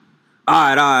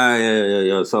All right.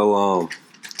 Yeah. So,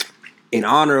 in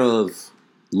honor of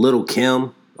Little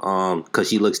Kim, because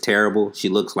she looks terrible, she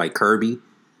looks like Kirby.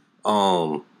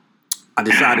 I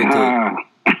decided to.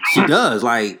 She does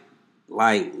like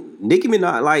Nicki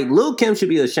Minaj. Like Lil Kim should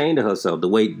be ashamed of herself the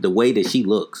way that she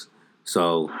looks.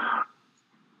 So,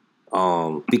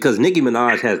 because Nicki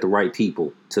Minaj has the right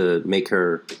people to make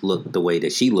her look the way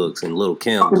that she looks, and Lil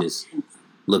Kim just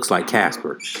looks like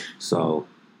Casper. So,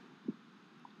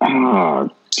 oh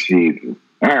Jesus!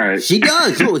 All right, she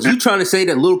does. You trying to say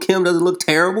that Lil Kim doesn't look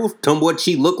terrible from what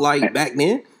she looked like back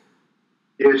then?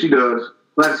 Yeah, she does.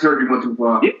 Black surgery went too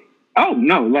far. Yeah. Oh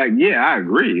no, I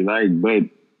agree. But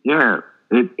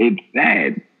it's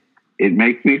sad. It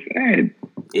makes me sad.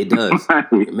 It does.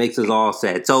 It makes us all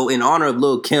sad. So, in honor of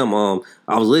Lil Kim, I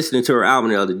was listening to her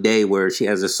album the other day where she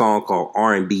has a song called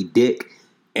R&B Dick,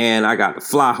 and I got the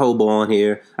Fly Hobo on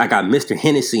here. I got Mr.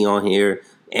 Hennessy on here,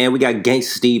 and we got Gangsta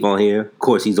Steve on here. Of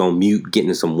course, he's on mute,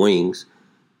 getting some wings.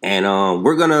 And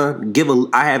we're gonna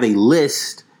I have a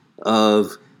list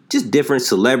of just different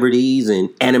celebrities and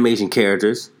animation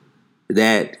characters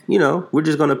that we're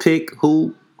just gonna pick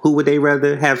who would they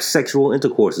rather have sexual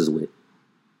intercourses with.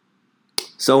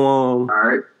 So all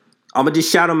right, I'm gonna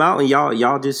just shout them out, and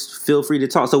y'all just feel free to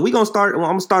talk. So we gonna start. Well,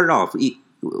 I'm gonna start it off.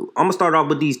 I'm gonna start off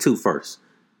with these two first: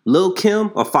 Lil Kim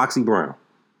or Foxy Brown.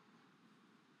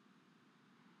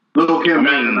 Lil Kim,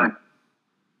 man.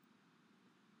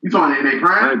 You talking in their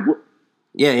prime?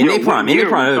 Yeah, in their prime.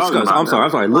 I'm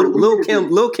sorry.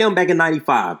 Lil Kim back in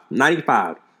 95.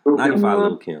 95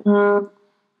 Lil Kim.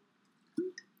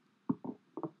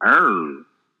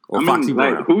 Or Foxy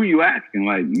Brown. Like, who are you asking?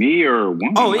 Like me or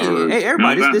one? Oh yeah, hey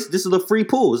everybody! This is a free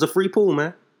pool. It's a free pool,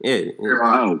 man. Yeah.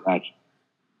 Oh, gotcha.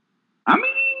 I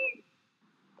mean,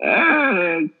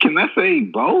 can I say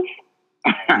both?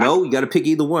 No, you got to pick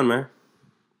either one, man.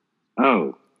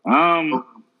 Oh, Juan,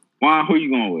 who you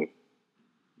going with?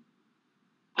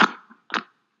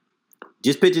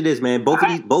 Just picture this, man. Both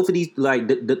of these, like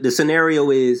the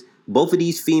scenario is both of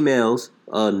these females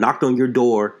knocked on your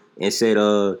door and said,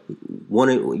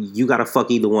 you gotta fuck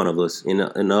either one of us, and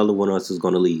the other one of us is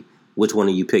gonna leave. Which one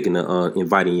are you picking to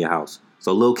invite in your house?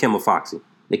 So Lil Kim or Foxy?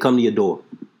 They come to your door.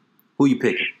 Who you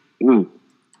picking? Ooh.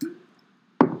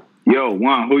 Yo,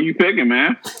 Juan, who you picking,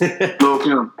 man? Lil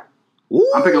Kim.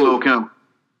 Ooh. I'm picking Lil Kim.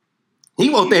 He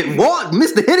want that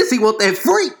Mr. Hennessy want that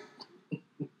freak.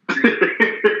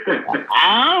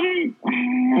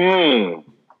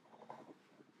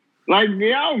 Like,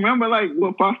 y'all remember, like,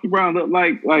 what Foxy Brown looked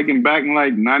like in back in,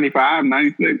 like, 95,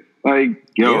 96? Like,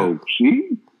 yo,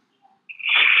 she...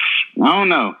 I don't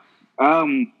know.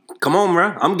 Come on,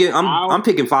 bro. I'm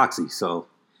picking Foxy, so...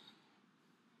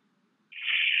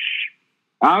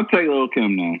 I'll take Lil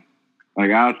Kim, now.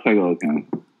 Like, I'll take Lil Kim.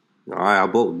 All right,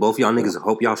 both y'all niggas,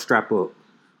 hope y'all strap up.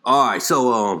 All right,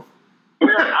 so... I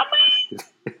mean,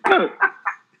 look,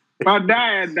 if I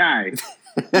die, I die.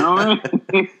 You know?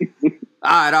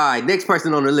 All right. Next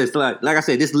person on the list. Like I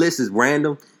said, this list is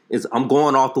random. I'm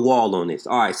going off the wall on this.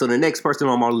 All right, so the next person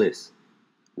on my list,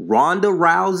 Ronda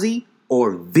Rousey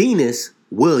or Venus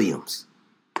Williams.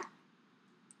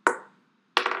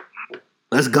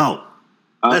 Let's go.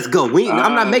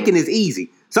 I'm not making this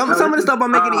easy. Some of the stuff I'm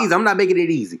making it easy. I'm not making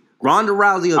it easy. Ronda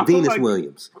Rousey or Venus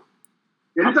Williams.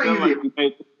 Yeah, I feel like you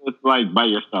made this like by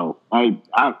yourself.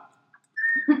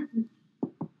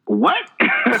 What?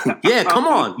 Yeah, come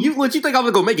on. What you think I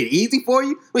was gonna make it easy for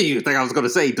you? What you think I was gonna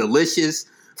say? Delicious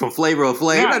from Flavor of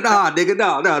Flav? Yeah. Nah, nigga,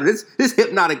 no. This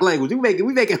hypnotic language. We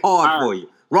make it hard for you.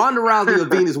 Ronda Rousey or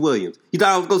Venus Williams? You thought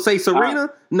I was gonna say Serena?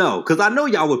 No, because I know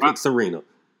y'all would pick Serena.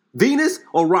 Venus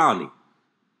or Ronnie?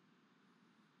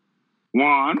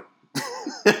 Juan.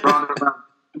 Ronda.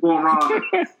 I'm going Ronda.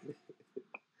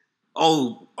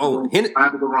 Oh, I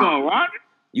have to go Ronda.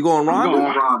 You going Ronda? I'm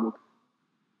going Ronda.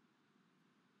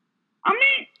 I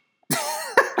mean,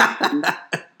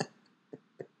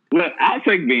 look, I'll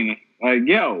take Venus. Like,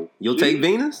 yo. You'll take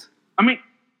Venus? I mean,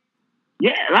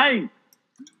 yeah,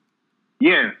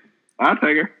 I'll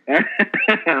take her. I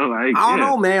don't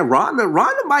know, man. Ronda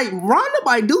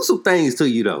might do some things to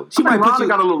you though. Ronda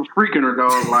got a little freak in her,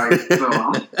 dog. Like,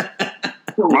 so.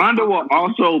 Ronda will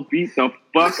also beat the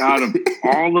fuck out of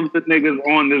all of the niggas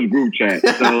on this group chat.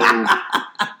 So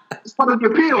it's part of the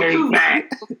appeal too.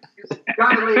 You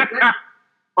gotta lay it down,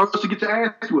 or else you get your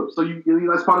ass whipped. So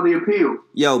that's part of the appeal.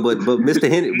 Yo, but Mr.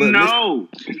 Hennessy, no,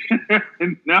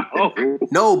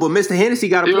 no, but Mr. Hennessy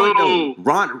got a point though.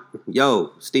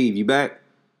 Yo, Steve, you back?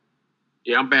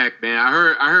 Yeah, I'm back, man. I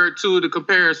heard two of the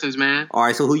comparisons, man. All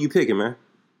right, so who you picking, man?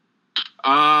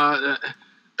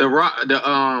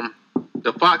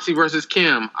 the Foxy versus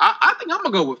Kim. I think I'm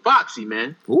gonna go with Foxy,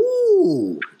 man.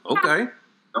 Ooh, okay.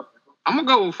 I'm gonna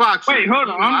go with Foxy. Wait, hold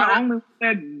on. I'm the only one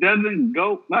that doesn't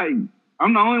go. Like,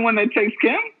 I'm the only one that takes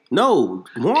Kim. No,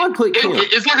 Juan put Kim.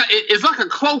 It's like a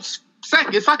close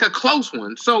second. It's like a close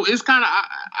one. So it's kind of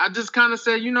I just kind of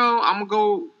said, I'm gonna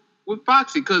go with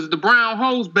Foxy because the brown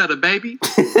hoes better, baby.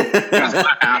 That's what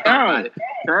I thought about it.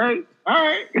 All right.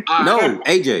 No,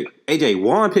 AJ,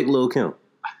 Juan picked Lil' Kim.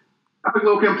 I picked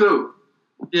Lil' Kim too.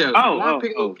 Yeah. Oh,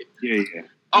 yeah.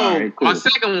 Oh, right, cool. My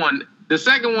second one. The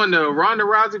second one, the Ronda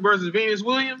Rousey versus Venus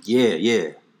Williams. Yeah.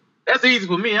 That's easy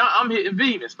for me. I'm hitting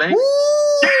Venus, baby.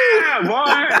 Yeah, boy.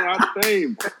 I'm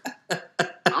saying.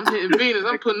 I'm hitting Venus.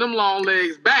 I'm putting them long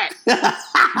legs back. You know what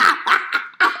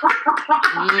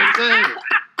I'm saying?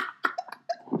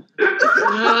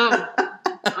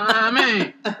 I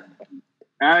mean.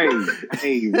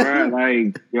 Hey, bro,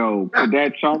 like, yo, put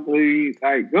that chocolate,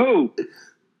 like, go.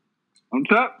 I'm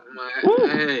tough.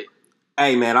 Hey.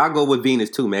 Hey, man, I'll go with Venus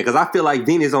too, man, because I feel like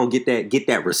Venus don't get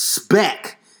that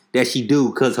respect that she do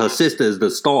because her sister is the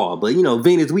star. But,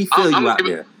 Venus, we feel you out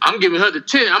there. I'm giving her the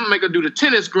tennis. I'm going to make her do the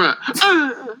tennis grunt.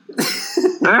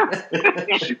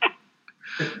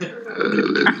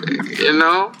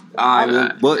 All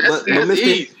right, but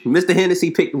Mr.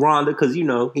 Hennessy picked Ronda because,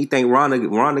 he think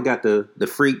Ronda got the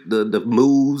freak, the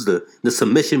moves, the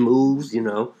submission moves,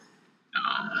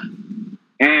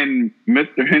 And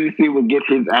Mr. Hennessy would get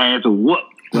his ass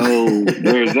whooped. So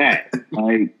there's that.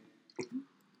 Like,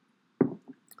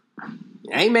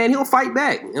 hey, man, he'll fight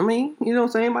back. I mean, you know what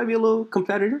I'm saying? Might be a little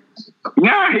competitor.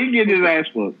 nah, he get his ass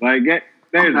whooped. Like,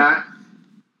 there's that.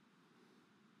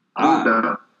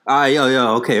 All right,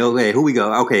 yo, okay. Here we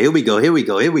go. Here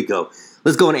we go.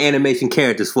 Let's go into animation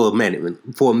characters for a minute.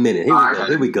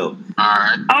 Here we go. All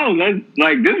right. Oh, this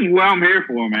is what I'm here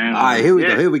for, man. All right,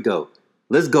 here we go.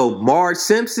 Let's go Marge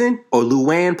Simpson or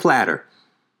Luann Platter.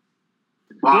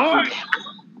 Boy.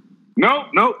 Nope.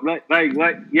 Like,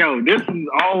 yo, this is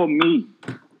all me.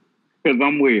 Because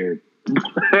I'm weird.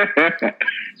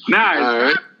 Nah, all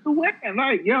right. Luann,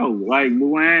 like, yo, like,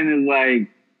 Luann is like,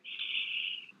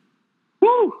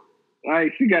 whoo.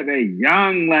 Like, she got that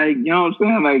young, like, you know what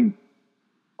I'm saying? Like,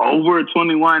 over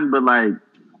 21, but, like,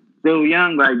 still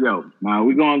young. Like, yo, nah,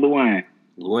 we going Luann.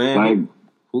 Luann?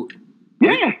 Like,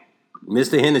 yeah.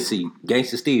 Mr. Hennessy,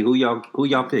 Gangsta Steve, who y'all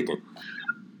picking?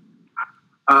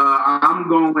 I'm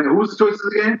going with, who's the choices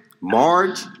again?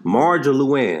 Marge or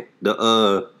Luann?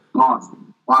 Marge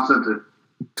Simpson.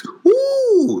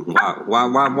 Ooh, why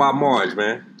Marge,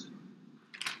 man?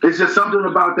 It's just something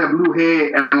about that blue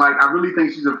head, and like I really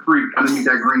think she's a freak underneath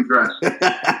that green dress.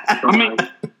 So, I mean,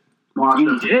 Marge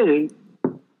Simpson. yeah.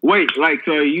 Wait, like,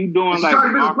 so are you doing She's like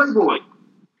already been a Playboy.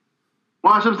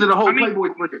 Marge Simpson, the whole Playboy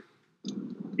thing.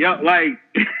 Yo, like,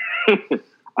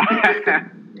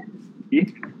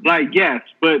 like, yes,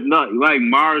 but look, like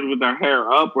Mars with her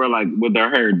hair up or like with her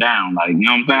hair down, like, you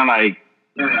know what I'm saying? Like,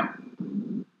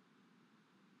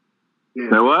 Yeah.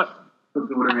 say what?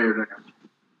 Something with her hair down.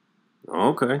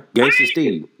 Okay, Gangsta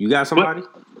Steve, you got somebody?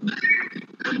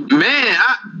 Man,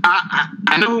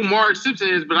 I know who Marge Simpson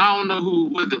is, but I don't know who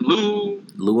was it.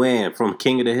 Luann from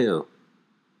King of the Hill.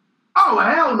 Oh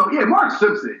hell no! Yeah, Marge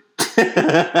Simpson.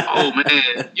 Oh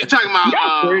man, you talking about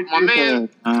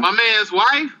my man's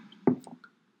wife?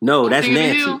 No, that's King of the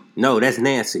Nancy. Hill? No, that's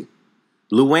Nancy.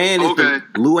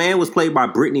 Luann was played by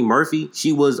Brittany Murphy.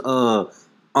 She was Aunt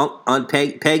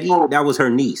Peggy. Oh. That was her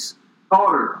niece.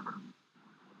 Daughter.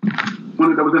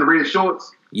 One that was in the red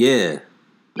shorts. Yeah.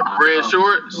 Red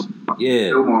shorts.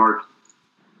 Yeah. No Marge.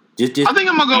 Just I think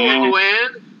I'm gonna go with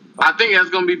Luann. I think that's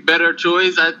gonna be a better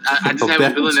choice. I just have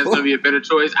a feeling that's gonna be a better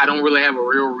choice. I don't really have a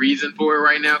real reason for it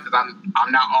right now because I'm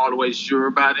not all the way sure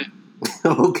about it.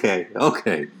 Okay.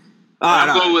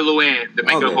 I'll go with Luann to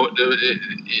make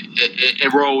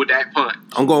and roll with that punch.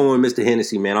 I'm going with Mr.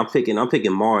 Hennessy, man. I'm picking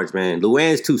Marge, man.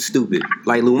 Luann's too stupid.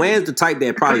 Like, Luann's the type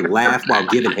that probably laugh while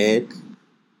giving head.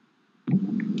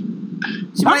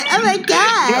 She's like, oh my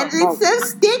God, it's so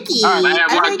sticky. Oh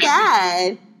my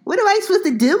God. What am I supposed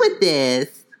to do with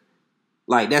this?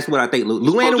 Like, that's what I think.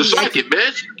 Luann will suck it,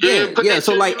 bitch. Yeah.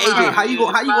 So, like, AJ, how you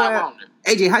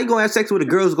gonna have sex with a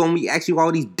girl who's gonna be asking you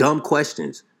all these dumb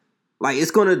questions? Like, it's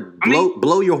gonna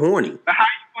blow your horny. How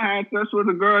you gonna have sex with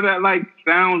a girl that like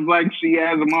sounds like she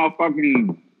has a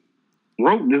motherfucking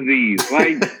throat disease?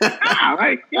 Like,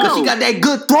 yo. She got that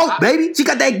good throat, baby.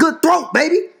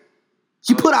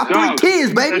 She put out 3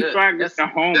 kids, baby. That's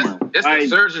the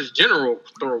Surgeon General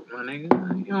throat, my nigga.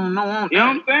 You don't know. You know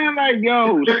what I'm saying? Like,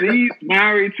 yo, she's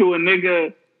married to a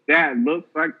nigga that looks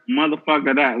like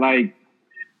motherfucker that, like,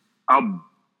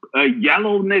 a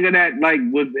yellow nigga that like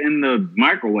was in the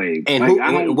microwave. And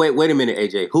like, wait a minute,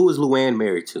 AJ. Who is Luann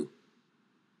married to?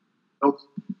 Oh.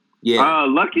 Yeah.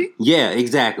 Lucky? Yeah,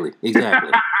 exactly.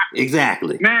 Exactly.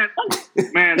 Man,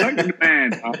 Lucky,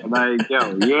 man. Like,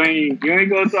 yo, you ain't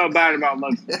gonna talk bad about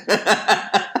Lucky.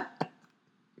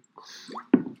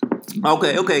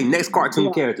 Okay. Next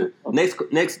cartoon character.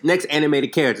 Next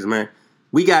animated characters, man.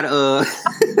 We got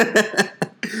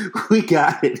we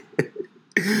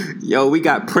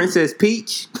got Princess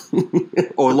Peach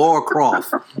or Lara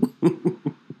Croft.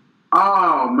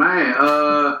 Oh man,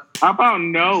 how about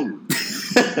no?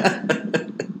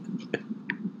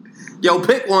 Yo,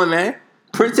 pick one, man.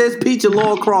 Princess Peach or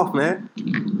Lara Croft, man.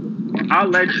 I'll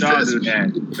let y'all do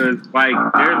that because, like,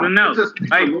 there's a no.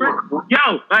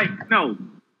 Like, no.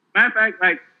 Matter of fact,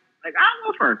 like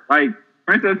I'll go first. Like,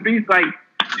 Princess Peach, like,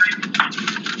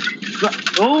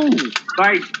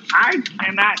 like I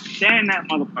cannot stand that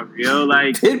motherfucker, yo.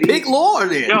 Like, pick Lara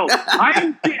then. Yo,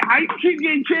 how you keep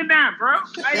getting kidnapped, bro?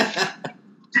 Like,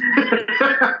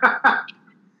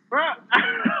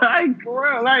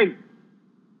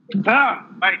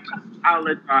 I'll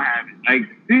let y'all have it. Like,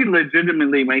 she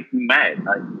legitimately makes me mad.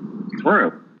 Like, for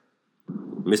real.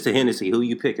 Mr. Hennessy, who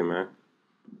you picking, man?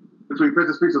 Between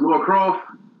Princess Peach and Lara Croft?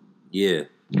 Yeah.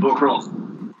 Lara Croft.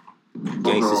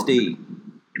 Gangsta Steve.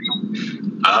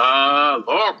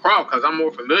 Lara Croft, because I'm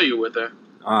more familiar with her.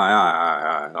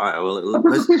 All right. Well,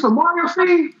 Princess Peach from Mario,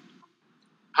 Steve?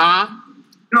 Huh?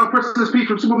 You know Princess Peach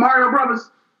from Super Mario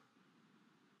Brothers?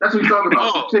 That's what you're talking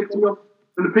about. Oh. Chick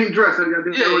in the pink dress. Then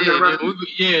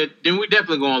we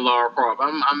definitely go on Lara Croft.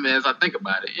 I'm as I think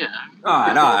about it, yeah.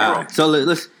 All right. So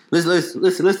let's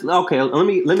okay. Let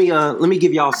me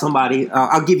give y'all somebody.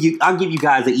 I'll give you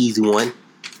guys an easy one.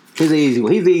 Here's an easy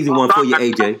one for you,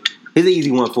 AJ. Here's an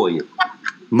easy one for you.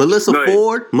 Melissa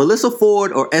Ford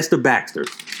or Esther Baxter?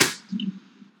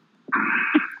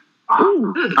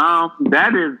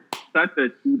 That is such a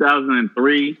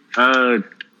 2003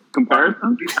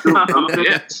 comparison.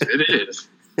 Yes, it is.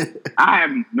 I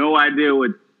have no idea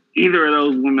what either of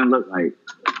those women look like.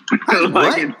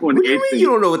 What do you mean you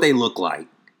don't know what they look like?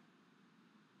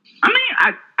 I mean,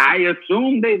 I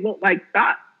assume they look like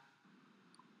Scott.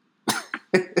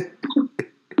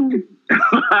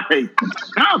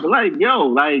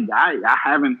 I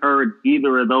haven't heard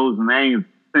either of those names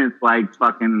since like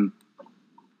fucking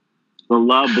The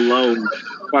Love Below,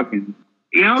 fucking.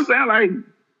 You know what I'm saying? Like,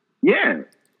 yeah.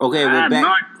 Okay,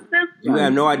 well, you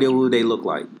have no idea who they look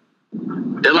like.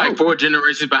 They're like 4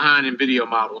 generations behind in video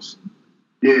models.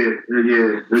 Yeah.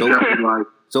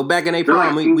 So back in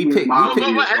April, we picked.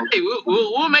 Hey,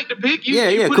 we'll make the pick.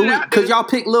 Because y'all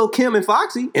picked Lil' Kim and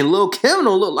Foxy, and Lil' Kim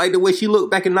don't look like the way she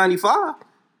looked back in '95.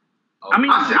 I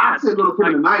mean, I said Lil' Kim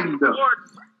in the '90s though.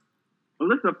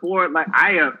 Melissa Ford, like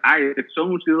I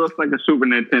assume she looks like a Super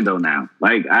Nintendo now.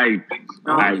 Like I don't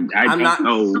know.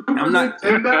 I'm not.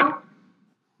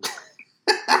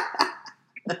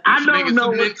 I don't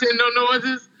know. Nintendo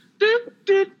noises.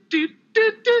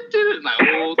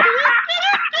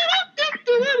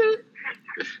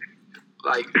 Like,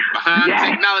 like behind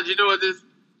technology noises.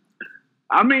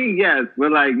 I mean, yes,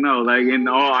 but like no, like in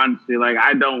all honesty, like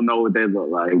I don't know what they look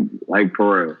like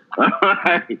for real.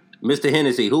 Mr.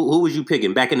 Hennessy, who was you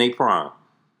picking back in their prime?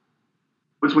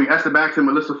 Between Esther Baxter and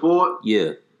Melissa Ford?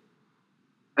 Yeah.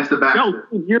 Esther Baxter.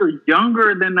 Yo, you're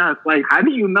younger than us. Like, how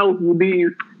do you know who these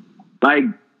like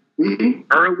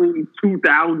early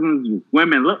 2000s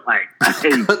women look like?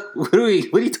 What are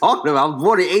you talking about? I was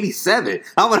born in '87.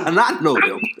 How would I not know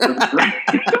them?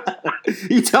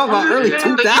 You talking about early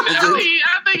 2000s?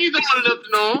 I think he's old enough to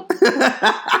know.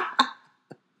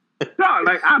 No,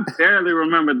 like I barely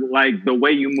remember like the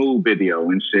Way You Move video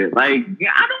and shit. Like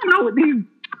I don't know what these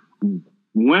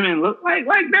women look like.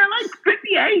 Like they're like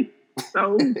 58.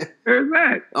 So there's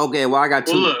that. Okay, well I got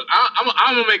two. Well, look,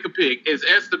 I'm gonna make a pick. It's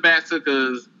Esther Baxter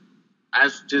because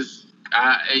that's just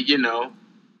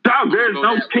Dog, there's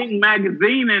no Pink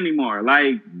magazine anymore.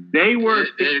 Like they were.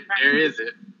 There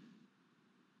isn't.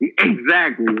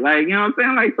 Exactly. Like you know what I'm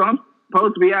saying. Like so I'm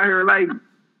supposed to be out here like,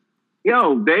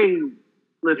 yo,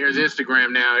 There's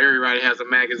Instagram now. Everybody has a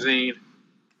magazine.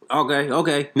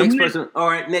 Okay. Next person. All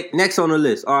right. Next on the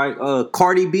list. All right.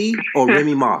 Cardi B or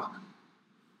Remy Ma?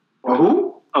 Or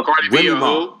who? Oh, Cardi B or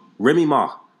who? Remy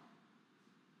Ma.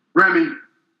 Remy.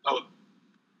 Oh.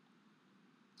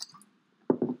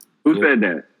 Who said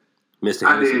that? Mr.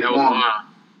 I Hennessy. did. That was mine.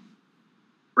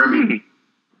 Remy.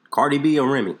 Cardi B or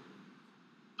Remy?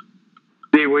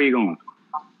 Steve, where you going?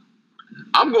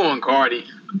 I'm going Cardi.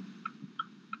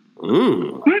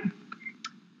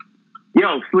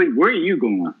 Yo, Sleep, where are you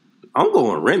going? I'm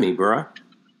going Remy, bro.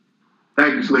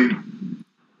 Thank you, Sleep.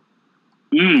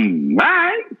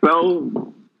 Right.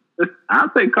 So I'll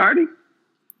take Cardi.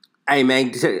 Hey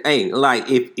man, hey, like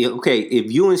if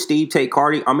you and Steve take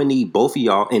Cardi, I'm gonna need both of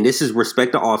y'all, and this is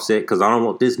respect to Offset because I don't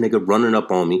want this nigga running up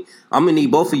on me. I'm gonna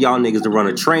need both of y'all niggas to run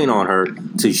a train on her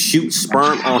to shoot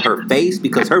sperm on her face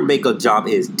because her makeup job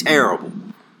is terrible.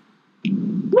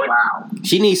 Wow.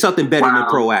 She needs something better than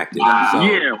Proactive. So.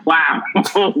 Yeah. Wow.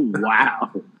 Oh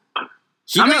wow.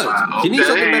 She does. She needs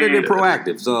something better than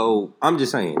Proactive. So I'm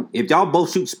just saying, if y'all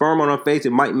both shoot sperm on her face,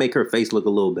 it might make her face look a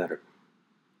little better.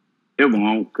 It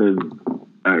won't, cause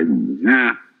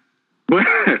nah. But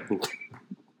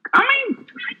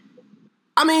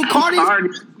I mean, Cardi.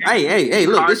 Hey,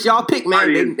 look, this y'all pick,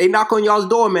 man. They knock on y'all's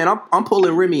door, man. I'm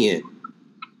pulling Remy in.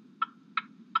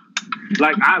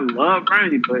 Like I love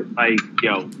Remy, but like,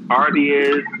 yo, Cardi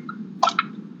is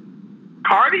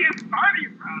Cardi, bro.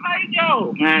 Like,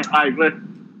 yo, man, like,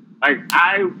 listen, like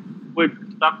I would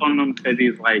suck on them because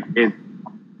he's like, it's.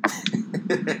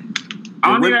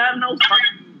 I don't even have no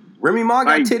fucking. Remy Ma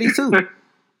got titties too.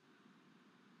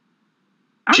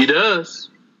 She does.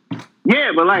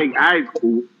 Yeah, but like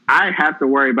I have to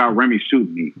worry about Remy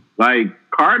shooting me. Like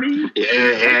Cardi.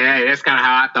 Yeah, that's kind of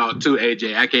how I thought too,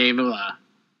 AJ. I can't even lie.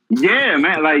 Yeah,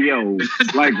 man. Like yo,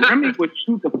 like Remy would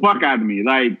shoot the fuck out of me.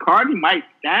 Like Cardi might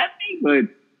stab me, but you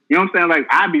know what I'm saying? Like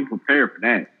I'd be prepared for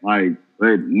that. Like,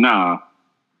 but nah,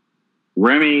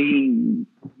 Remy.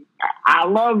 I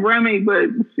love Remy, but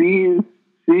she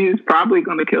is probably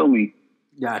gonna kill me.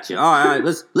 Gotcha. All right,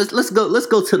 let's go. Let's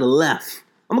go to the left.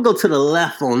 I'm gonna go to the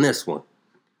left on this one.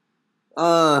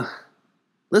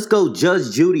 Let's go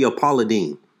Judge Judy or Paula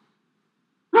Deen.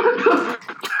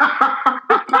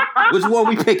 Which one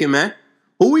we picking, man?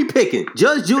 Who we picking?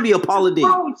 Judge Judy or Paula Deen?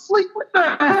 Oh, sleep. What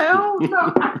the hell?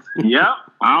 No. Yep,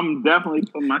 I'm definitely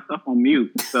putting myself on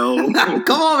mute. So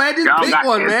come on, man, just pick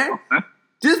one, man.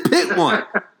 Just pick one.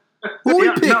 Who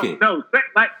we picking?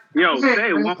 No, say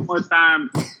it one more time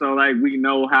so like we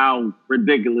know how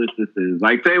ridiculous this is.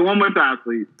 Like say it one more time,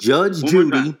 please. Judge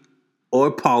Judy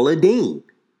or Paula Deen?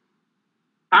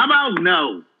 How about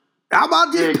no? How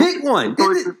about just pick one?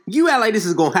 You act like this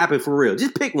is gonna happen for real.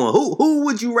 Just pick one. Who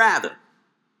would you rather?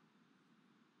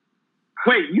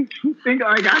 Wait, you think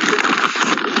I got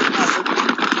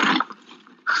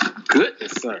this?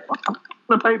 Goodness, sir.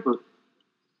 The paper.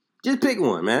 Just pick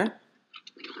one, man.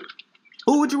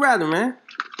 Who would you rather, man?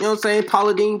 You know what I'm saying?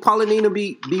 Paula Deen will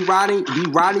be riding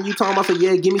you talking about,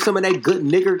 yeah, give me some of that good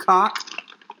nigger cock.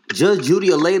 Judge Judy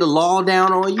will lay the law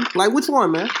down on you. Like, which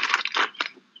one, man?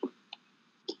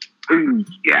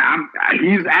 Yeah,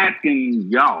 he's asking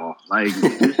y'all. Like,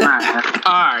 it's not.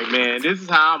 All right, man. This is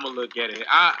how I'm gonna look at it.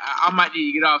 I might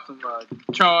need to get off some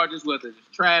charges, whether it's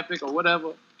traffic or whatever.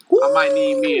 Ooh. I might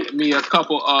need me a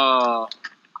couple.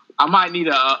 I might need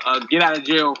a get out of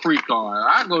jail free card.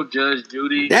 I go Judge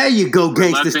Judy. There you go,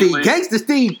 Gangsta Steve. Gangsta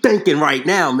Steve thinking right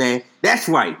now, man. That's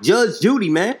right, Judge Judy,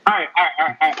 man. All right.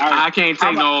 I can't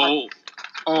take no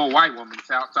old white woman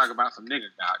talk about some nigga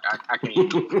cock. I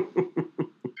can't.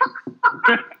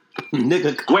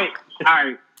 Nigga cock. Wait, all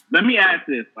right. Let me ask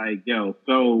this. Like, yo,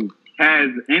 so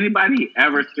has anybody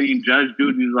ever seen Judge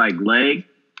Judy's like leg?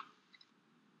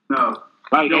 No.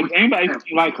 Like, has anybody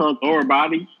seen like her lower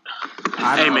body?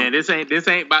 Hey man, this ain't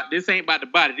about the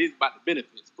body. This is about the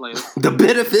benefits, player. The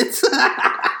benefits.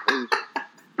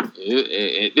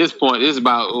 At this point, this is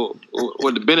about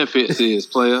what the benefits is,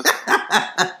 player.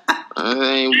 It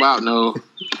ain't about no.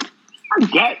 I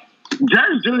get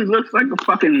Judge Judy looks like a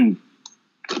fucking.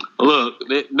 Look,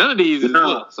 none of these is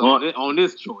looks on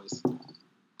this choice.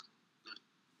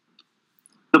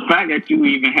 The fact that you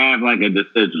even have like a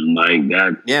decision like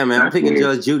that. Yeah, man, I'm picking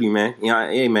Judge Judy, man. You know,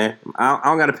 hey, man, I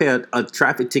don't got to pay a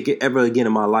traffic ticket ever again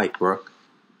in my life, bro.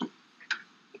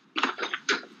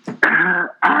 All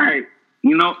right,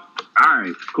 you know, all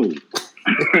right, cool.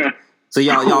 So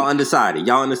y'all undecided.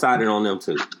 Y'all undecided on them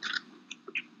too.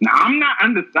 Now, I'm not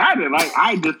undecided. Like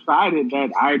I decided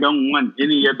that I don't want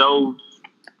any of those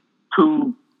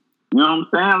two. You know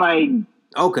what I'm saying? Like.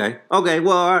 Okay.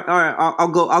 Well, all right. I'll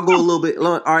go a little bit.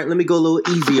 All right, let me go a little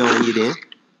easier on you then.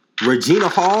 Regina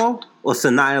Hall or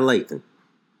Sanaa Lathan?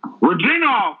 Regina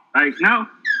Hall. Like no.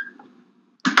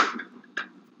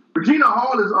 Regina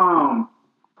Hall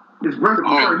is Brenda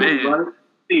man. Right?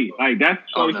 See, like that's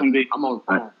choice from the. I'm on the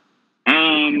phone.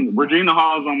 And Regina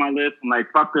Hall's on my list. I'm like,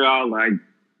 fuck her all. Like,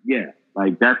 yeah,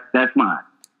 like that's mine.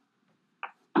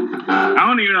 I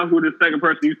don't even know who the second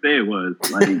person you said was.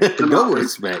 Like, no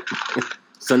respect.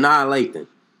 Sanaa Lathan.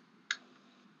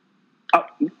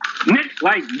 Nick,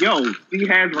 like, yo, she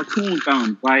has raccoon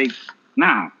thumbs. Like,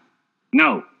 nah,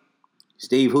 no.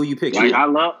 Steve, who you picking? Like, I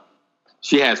love.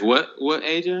 She has what? What,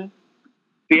 AJ?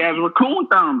 She has raccoon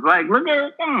thumbs. Like, look at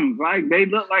her thumbs. Like, they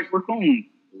look like raccoons.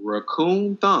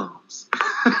 Raccoon thumbs.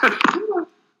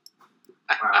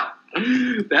 Wow.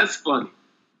 That's funny.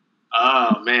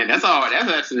 Oh man, that's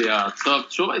actually a tough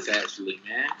choice, actually,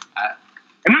 man.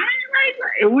 And I mean, like,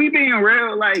 if we being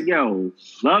real, like, yo,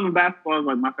 Love and Basketball is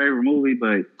like my favorite movie,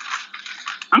 but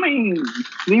I mean,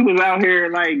 she was out here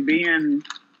like being,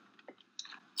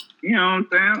 you know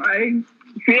what I'm saying?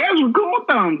 Like, she has raccoon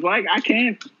thumbs. Like, I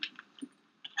can't.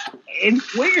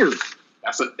 It's weird.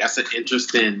 That's an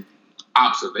interesting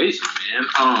observation,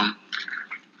 man.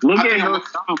 Look at her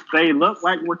thumbs. They look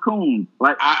like raccoons.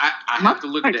 Like, I have to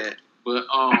look at that, but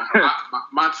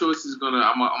my choice is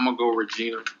I'm gonna go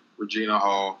Regina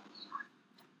Hall.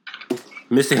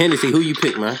 Mr. Hennessy, who you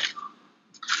pick, man?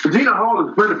 Regina Hall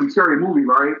is Brenda from Scary Movie,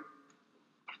 right?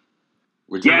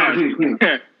 Regina.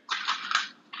 Yeah.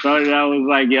 So that was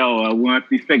like, yo, I want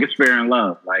to see Shakespeare in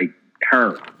Love, like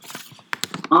her.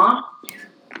 Huh?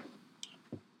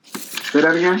 Say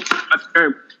that again? That's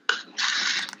her.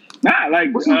 Nah,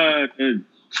 like the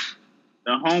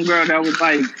homegirl that was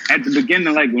like at the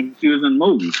beginning, like when she was in the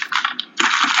movie.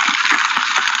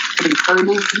 Scary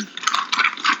Movie?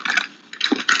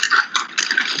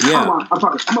 Yeah. I'm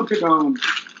gonna pick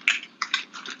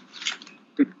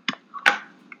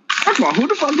First of all, who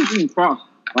the fuck is Ian Cross?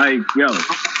 Like, yo.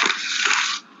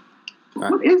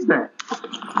 What is that?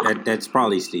 That's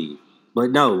probably Steve. But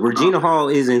no, Regina Hall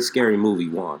is in Scary Movie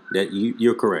 1. That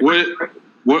you're correct.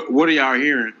 What are y'all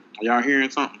hearing? Are y'all hearing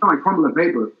something? It's like crumbling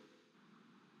paper.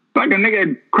 It's like a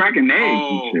nigga cracking eggs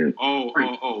and shit.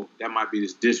 Oh. That might be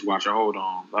this dishwasher. Hold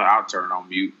on. I'll turn on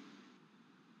mute.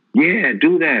 Yeah,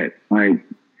 do that. Like,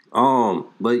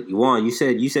 but Juan, you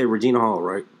said Regina Hall,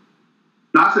 right?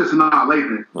 No, I said Sanaa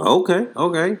Lathan.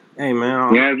 Okay. Hey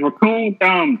man. yeah, it's raccoon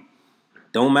thumbs.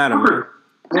 Don't matter, man.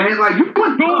 Man, like you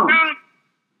put thumbs.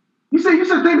 You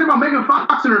said thinking about Megan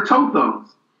Fox and her toe thumbs.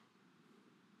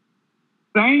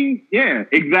 Same, yeah,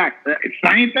 exactly.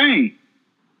 Same thing.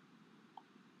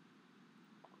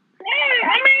 Yeah,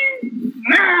 I mean,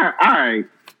 nah, all right.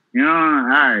 You know,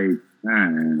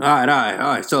 all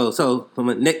right. So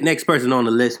next person on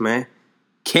the list, man.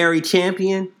 Carrie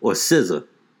Champion or SZA?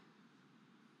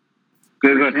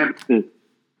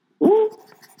 Ooh.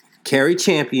 Carrie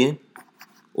Champion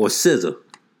or SZA?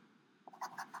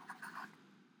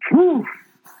 Whew.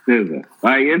 SZA.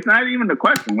 Like, it's not even the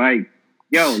question. Like,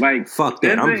 yo, like, fuck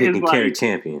that. I'm picking Carrie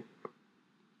Champion.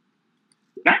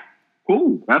 That's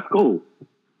cool. That's cool.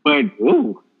 But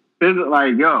ooh, SZA,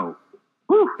 like, yo,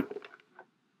 whew.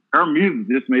 Her music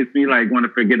just makes me like want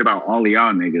to forget about all of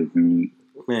y'all niggas. And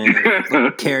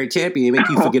man, Carrie Champion make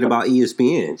you forget about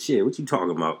ESPN. Shit, what you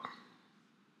talking about?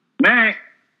 Man,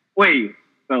 wait.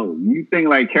 So you think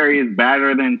like Carrie is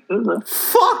better than SZA?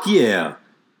 Fuck yeah.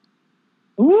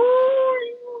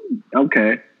 Ooh,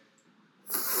 okay.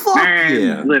 Fuck man,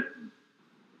 yeah. Listen,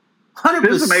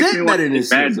 100% better than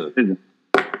SZA.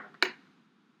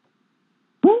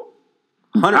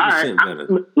 100%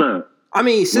 better. Look. I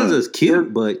mean, SZA's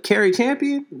cute, but Carrie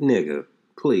Champion, nigga,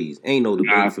 please, ain't no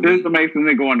debate for me. SZA makes a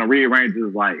nigga want to rearrange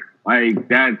his life. Like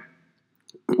that.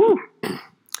 Whew.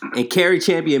 And Carrie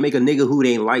Champion make a nigga who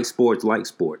ain't like sports.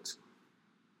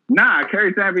 Nah,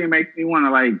 Carrie Champion makes me want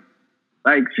to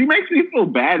like she makes me feel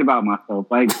bad about myself.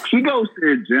 Like she goes to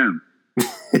the gym.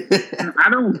 I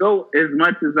don't go as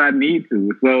much as I need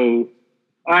to. So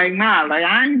like nah, like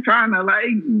I ain't trying to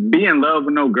like be in love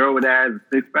with no girl with ass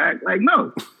six pack. Like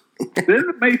no. This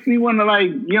makes me want to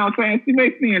like, you know what I'm saying? She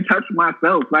makes me in touch with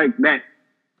myself like that.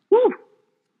 Woo.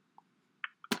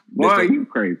 Boy, you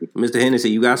crazy. Mr. Hennessy,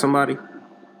 you got somebody?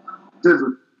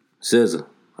 SZA.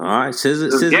 All right,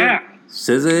 SZA. Yeah.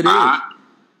 SZA it is.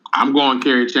 I'm going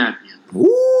Carrie Champion.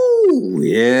 Woo,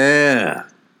 yeah.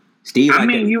 Steve, I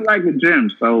mean, you like the gym,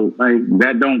 so like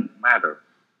that don't matter.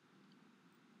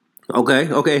 Okay.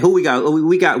 Who we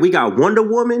got? We got Wonder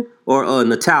Woman or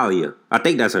Natalia. I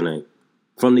think that's her name.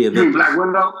 From the event. Black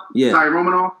Widow? Yeah. Sorry,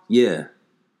 Romanoff? Yeah.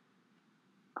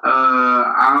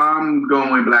 I'm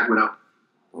going with Black Widow.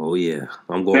 Oh yeah,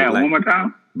 I'm going. Yeah, one more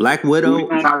time. Black Widow.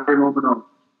 Sorry, Romanoff.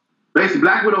 Basically,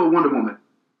 Black Widow or Wonder Woman.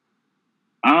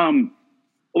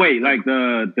 Wait, like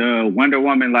the Wonder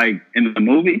Woman, like in the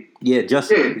movie? Yeah,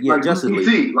 Justice. Yeah, like Justice DC,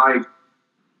 League. like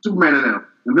Superman and them.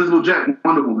 Invisible Jet,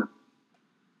 Wonder Woman.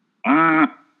 I'm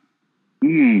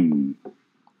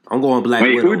going Black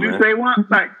Widow. Wait, who'd you say one?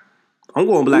 Like, I'm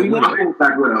going Black Widow. I'm going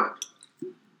Black Widow.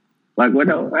 Black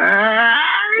Widow.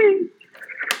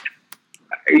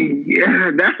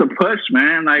 Yeah, that's a push,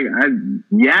 man. Like,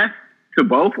 yes to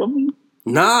both of them.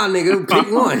 Nah, nigga,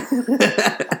 pick one.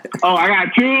 Oh, I got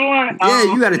to choose one. Yeah,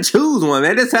 you got to choose one,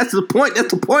 man. That's the point.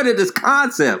 That's the point of this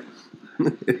concept.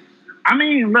 I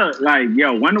mean, look, like,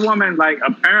 yo, Wonder Woman, like,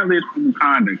 apparently it's from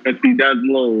Wakanda because she does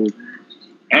little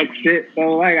X shit.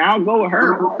 So, like, I'll go with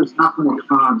her. It's not from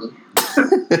Wakanda.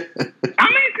 I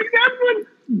mean, she does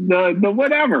with the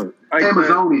whatever. Like,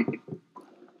 Amazonian.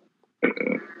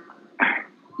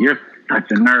 You're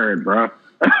such a nerd, bro.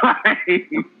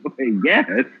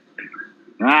 Yes.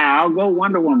 I'll go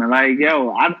Wonder Woman. Like,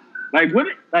 yo,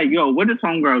 what is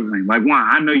homegirl's name? Like, one,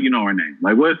 I know you know her name.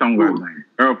 Like, what is homegirl's name?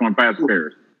 Girl from Fast and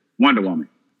Furious. Wonder Woman.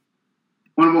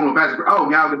 Wonder Woman, Fast and Furious. Oh,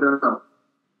 Gal Gadot.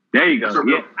 There you go.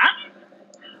 Yeah.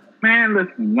 Man,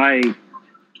 listen, like,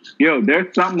 yo,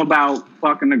 there's something about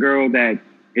fucking a girl that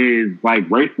is, like,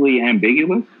 racially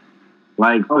ambiguous.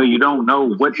 Like, so you don't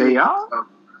know what they are.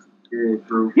 Yeah,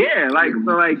 true. Yeah, like,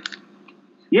 so, like,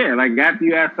 yeah, like, after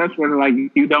you have sex with her, like,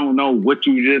 you don't know what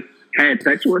you just had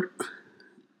sex with.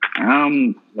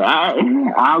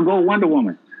 I'll go Wonder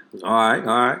Woman. All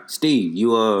right. Steve,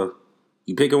 you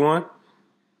picking one?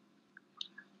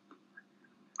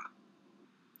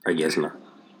 I guess not.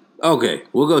 Okay,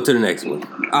 we'll go to the next one.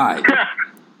 All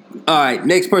right.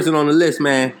 Next person on the list,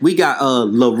 man. We got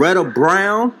Loretta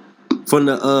Brown from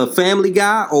the Family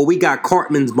Guy, or we got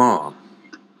Cartman's mom.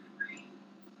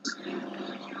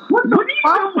 What are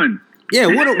you doing? Yeah,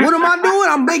 what am I doing?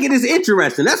 I'm making this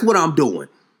interesting. That's what I'm doing.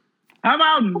 How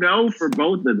about no for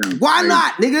both of them? Why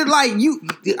not, nigga? Like,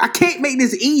 I can't make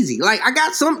this easy. Like, I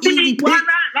got some easy Why pick.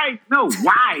 not? Like, no,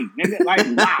 why? Nigga? Like,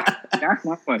 why? That's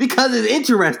my question. Because it's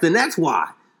interesting. That's why.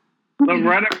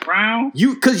 Loretta Brown?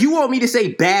 Because you want me to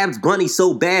say Babs Bunny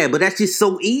so bad, but that's just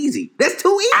so easy. That's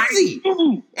too easy.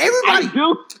 I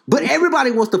do. But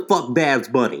everybody wants to fuck Babs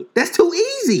Bunny. That's too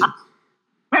easy.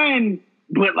 Man,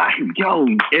 but like, yo,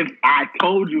 if I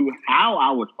told you how I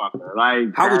would fuck her,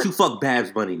 like, how would you fuck Babs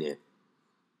Bunny then?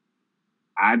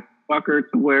 I'd fuck her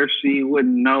to where she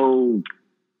wouldn't know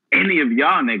any of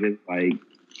y'all niggas. Like,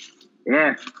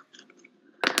 yeah.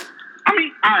 I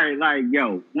mean, all right, like,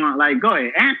 yo, like, go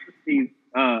ahead, answer Steve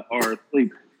or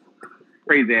Sleep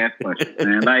crazy ass question,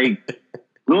 man. Like,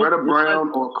 Loretta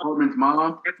Brown or Cartman's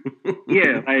mom?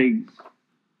 Yeah, like,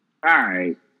 all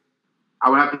right. I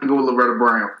would have to go with Loretta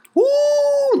Brown.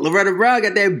 Woo! Loretta Brown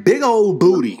got that big old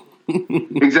booty.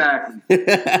 Exactly.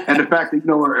 And the fact that,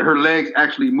 her legs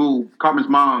actually move. Cartman's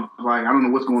mom, like, I don't know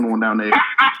what's going on down there.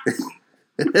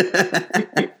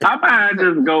 I might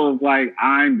just go with, like,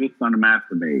 I'm just gonna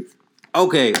masturbate.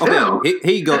 Okay.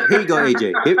 Here you go,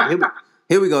 AJ.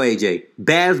 Here we go, AJ.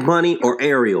 Babs Bunny or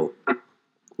Ariel?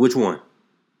 Which one?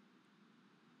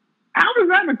 How is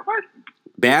that a question?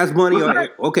 Babs Bunny or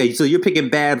okay? So you're picking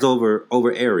Babs over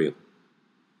Ariel.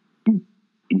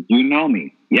 You know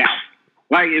me, yeah.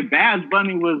 Like, if Babs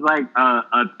Bunny was like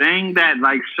a thing that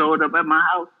like showed up at my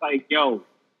house, like, yo,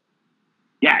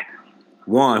 yes.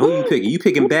 Juan, who you picking? You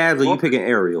picking Babs or you picking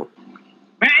Ariel?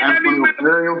 Man,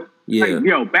 Ariel? Yeah. Like,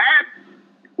 yo, Babs.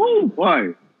 Woo,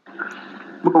 boy.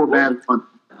 We'll go with Babs Bunny.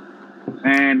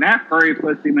 Man, that furry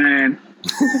pussy, man.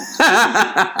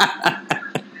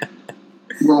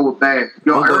 Go with that.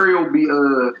 Yo, Ariel be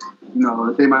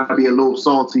they might be a little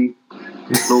salty, a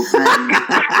little fatty.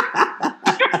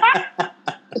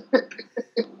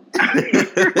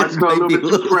 Might smell a little bit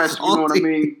too fresh, you know what I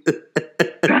mean?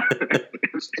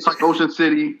 It's like Ocean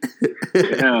City.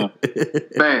 Yeah.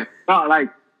 Bad. No, like,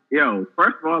 yo,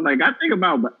 first of all, like, I think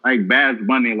about like Babs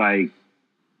Bunny like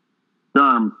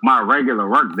during my regular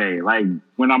work day, like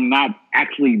when I'm not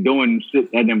actually doing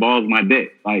shit that involves my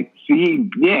dick. Like,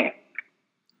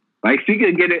 like, she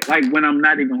could get it, like, when I'm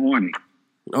not even horny.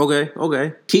 Okay.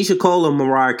 Keisha Cole or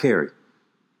Mariah Carey?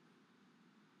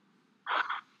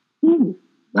 Ooh.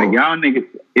 Like, y'all niggas,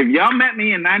 if y'all met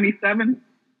me in 97,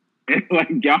 like,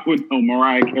 y'all would know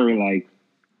Mariah Carey, like,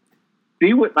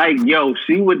 she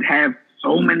would have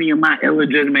so many of my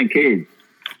illegitimate kids.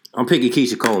 I'm picking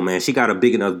Keisha Cole, man. She got a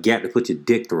big enough gap to put your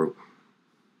dick through.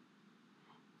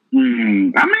 I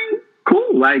mean,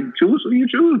 cool. Like, choose who you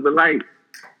choose, but, like,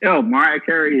 yo, Mariah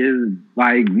Carey is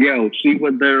like, yo, she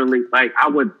would literally, like, I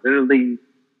would literally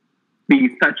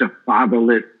be such a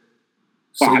fatherless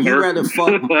father.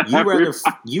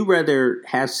 So you rather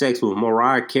have sex with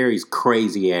Mariah Carey's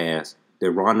crazy ass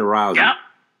than Ronda Rousey. Yep.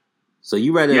 So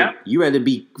you rather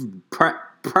be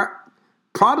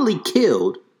probably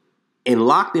killed and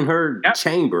locked in her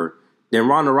chamber than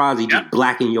Ronda Rousey just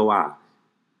blacking your eye.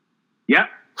 Yep.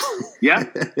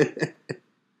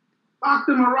 Locked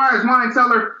in Mariah's mind, tell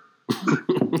her.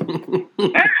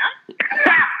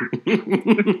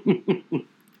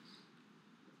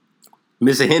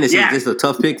 Mr. Hennessy, is this a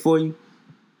tough pick for you?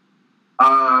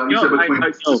 You said between.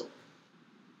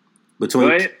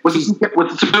 Between what's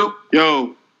the two?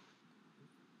 Yo.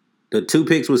 The 2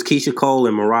 picks was Keisha Cole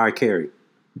and Mariah Carey.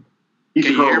 Can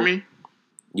you hear me?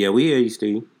 Yeah, we hear you,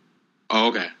 Steve. Oh,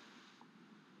 okay.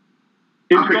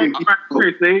 I'm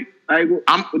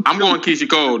going Keisha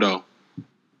Cole though.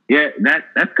 Yeah, that's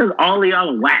because all of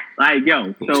y'all are whack. Like,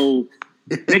 yo, so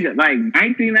nigga, like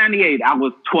 1998, I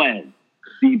was 12.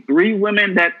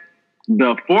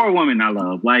 The 4 women I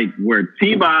love, like, were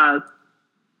T-Boz,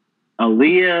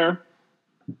 Aaliyah,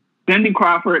 Cindy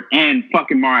Crawford, and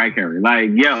fucking Mariah Carey.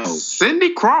 Like, yo. Cindy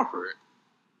Crawford?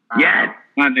 Yes,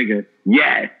 my nigga.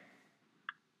 Yes.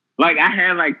 Like, I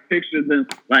had, like, pictures of,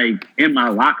 like, in my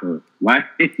locker. Like,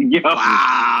 yo.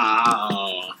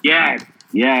 Wow. Yes.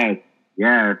 Okay.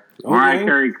 Mariah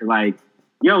Carey, like,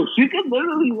 yo, she could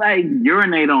literally, like,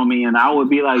 urinate on me, and I would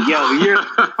be like, yo, you're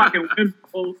fucking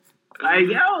wimple. Like,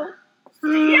 yo,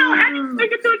 how you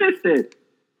think do this shit?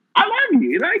 I love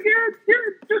you. Like, you're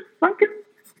just fucking,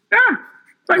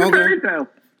 like a fairy tale.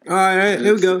 All right,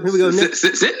 here we go.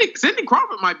 Cindy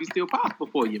Crawford might be still possible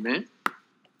for you, man.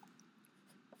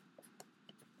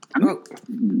 All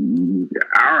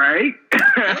right.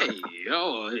 Hey,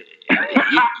 yo,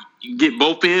 you get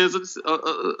both ends of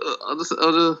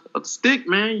the stick,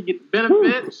 man. You get the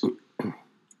benefits,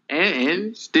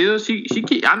 and still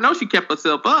I know she kept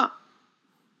herself up.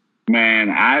 Man,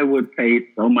 I would pay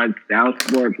so much child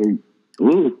support for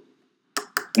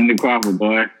Cindy Crawford,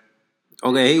 boy.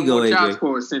 Okay, here you go, AJ. Child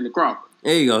support, Cindy Crawford.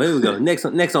 Here you go. Here we go. Next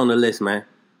on the list, man.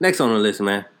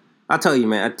 I tell you,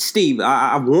 man, Steve.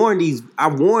 I warned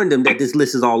them that this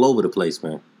list is all over the place,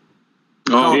 man.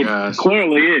 Oh, it gosh.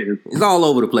 clearly is. It's all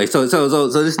over the place. So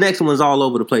this next one's all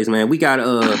over the place, man. We got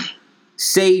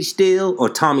Sage Steele or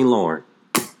Tommy Lauren.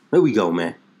 Here we go,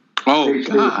 man. Oh,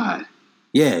 God.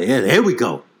 Yeah. Here we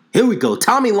go.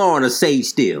 Tommy Lauren or Sage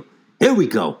Steele. Here we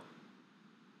go.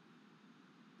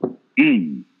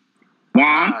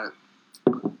 Juan?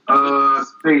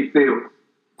 Sage Steele.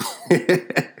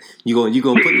 you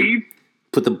gonna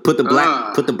put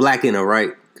the black in her,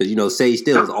 right? Because Sage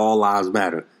Steele is all lives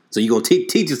matter. So you gonna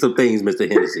teach us some things, Mr.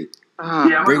 Hennessy. I'm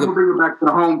gonna bring it back to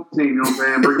the home team. You know what I'm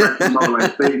saying? Bring it back to the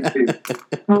like Sage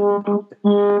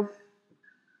Steele.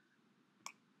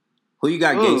 Who you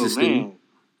got, Gangsta Steve?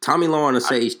 Tommy Lauren or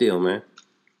Sage Steele, man?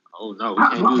 Oh no, why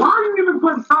are you even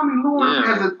putting Tommy Lauren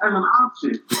as an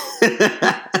option?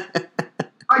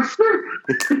 Like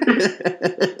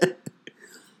seriously.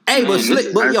 Hey,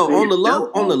 on the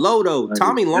low though,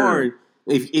 Tommy Lauren.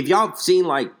 If y'all seen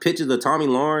like pictures of Tommy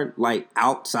Lauren like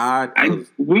outside, I ain't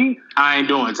doing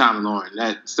Tommy Lauren.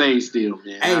 That Sage Steele,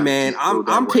 man. Hey man,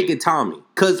 I'm picking Tommy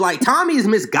because like Tommy is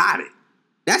misguided.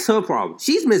 That's her problem.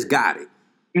 She's misguided.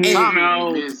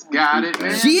 Misguided,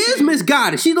 man. She is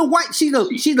misguided. She's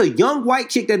a young white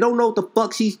chick that don't know what the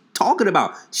fuck she's talking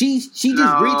about. She just reads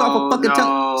off a fucking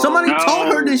somebody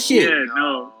told her this shit.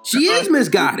 Yeah, she is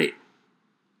misguided.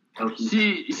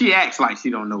 She acts like she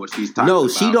don't know what she's talking about. No,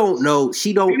 she don't know.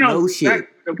 She don't know shit.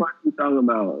 What you talking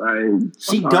about? Like,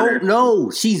 she don't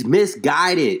know. She's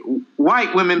misguided.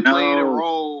 White women played a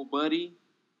role, buddy.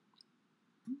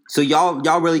 So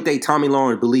y'all really think Tommy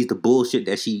Lauren believes the bullshit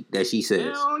that she says?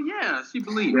 Hell yeah, she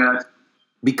believes that.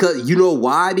 Because you know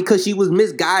why? Because she was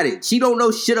misguided. She don't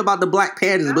know shit about the Black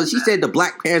Panthers, but she said the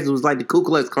Black Panthers was like the Ku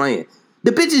Klux Klan.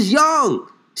 The bitch is young.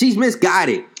 She's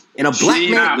misguided. And a black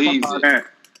man believes that.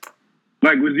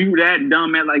 Like, was you that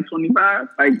dumb at like 25?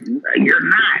 Like, you're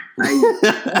not.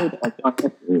 Like,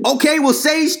 okay, well,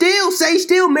 Sage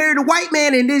Steele married a white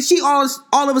man, and then she all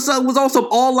of a sudden was on some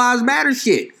all lives matter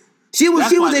shit. She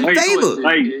was in favor.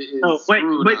 Like,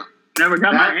 but never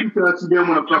got my answer. She didn't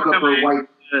want to fuck up her white.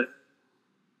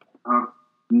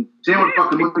 She didn't want to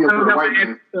fuck up her white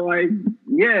man. Like,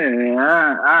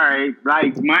 yeah, all right.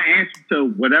 Like, my answer to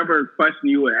whatever question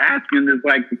you were asking is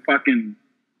like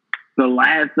the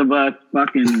Last of Us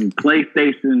fucking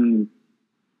PlayStation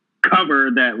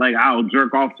cover that like I'll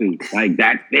jerk off to. Like,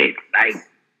 that's it. Like,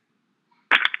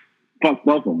 fuck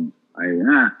both of them.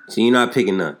 Like, So you're not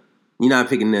picking none. You're not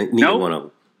picking neither one of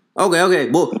them.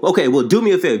 Okay. Well, do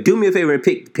me a favor. Do me a favor and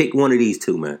pick one of these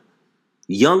two, man.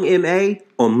 Young M.A.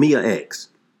 or Mia X.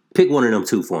 Pick one of them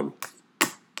two for me.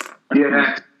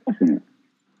 Yeah.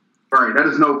 Right, that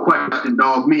is no question,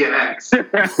 dog. Mia X.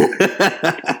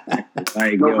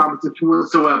 Like, no competition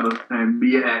whatsoever. And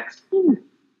Mia X.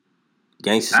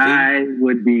 Gangsta Steve? I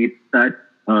would be such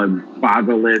a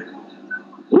fatherless.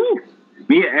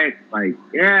 Mia X, like,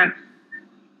 yeah.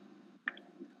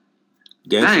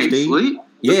 Gangsta Steve? Sweet.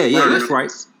 Yeah, that's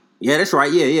right. Yeah, that's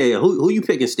right. Yeah. Who you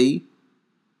picking, Steve?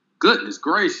 Goodness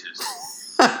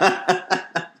gracious.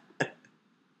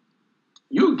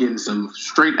 You're getting some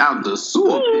straight out the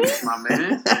sewer picks, my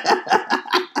man.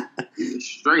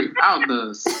 Straight out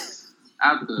the...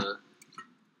 out the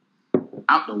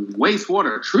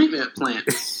wastewater treatment plant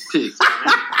picks.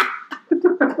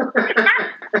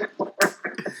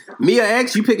 Mia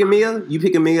X, you picking Mia? You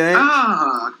picking Mia X?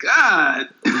 Oh God!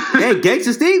 Hey,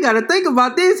 Gangsta Steve got to think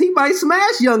about this. He might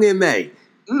smash Young M.A.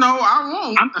 No,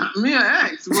 I won't. Mia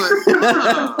X, but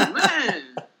oh, man.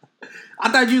 I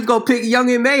thought you was gonna pick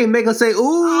Young M.A. and make her say, "Ooh."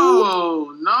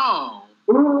 Oh no.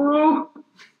 Ooh.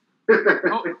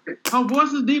 Her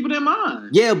voice is deeper than mine.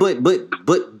 Yeah, but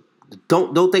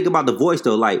don't think about the voice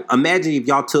though. Like, imagine if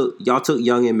y'all took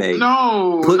Young M.A.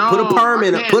 Put a perm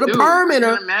in her. Put a perm in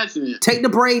her. Take the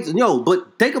braids. No,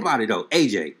 but think about it though,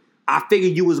 AJ. I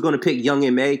figured you was gonna pick Young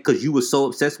M.A. because you was so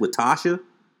obsessed with Tasha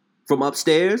from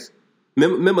Upstairs.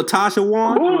 Remember Tasha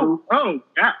Warren? Oh,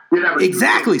 yeah.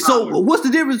 Exactly. So what's the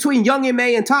difference between Young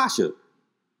M.A. and Tasha?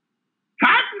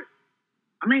 Tasha?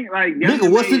 I mean, like,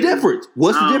 nigga, what's the difference?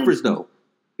 What's the difference though?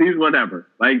 She's whatever.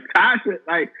 Like Tasha,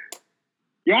 like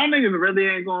y'all niggas really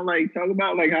ain't gonna like talk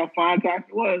about like how fine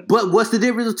Tasha was. But what's the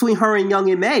difference between her and Young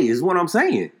M.A. is what I'm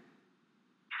saying.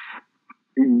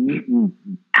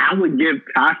 I would give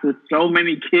Tasha so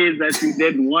many kids that she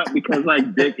didn't want because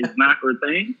like dick is not her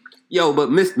thing. Yo, but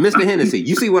Mr. Hennessy,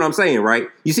 you see what I'm saying, right?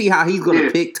 You see how he's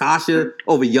gonna pick Tasha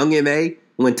over Young M.A.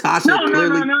 when Tasha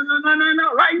clearly No.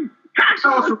 Like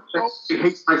Tasha she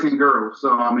hates liking girls,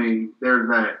 so I mean, there's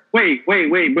that. Wait,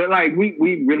 but like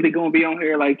we really gonna be on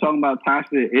here like talking about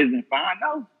Tasha isn't fine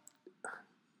though?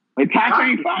 Like Tasha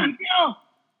ain't fine, yo.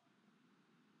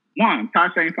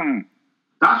 Tasha ain't fine.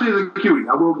 Tasha is a cutie.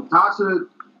 I will. Tasha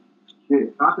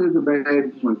is a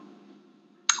bad one.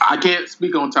 I can't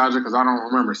speak on Tasha because I don't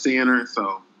remember seeing her.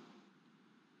 So,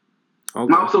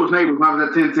 okay. Also, his neighbor when I was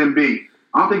at 1010B.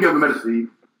 I don't think you ever met her, Steve.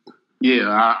 Yeah,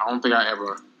 I don't think I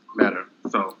ever met her.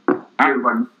 So,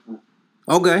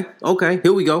 okay.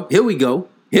 Here we go.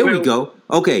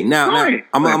 Okay, now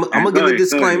I'm gonna give a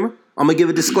disclaimer. I'm gonna give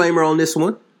a disclaimer on this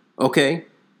one. Okay,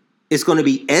 it's gonna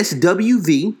be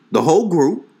SWV, the whole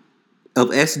group of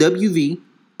SWV,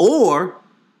 or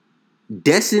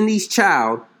Destiny's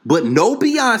Child, but no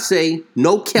Beyonce,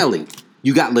 no Kelly.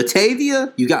 You got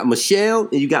Latavia, you got Michelle,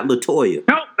 and you got Latoya.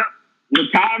 No.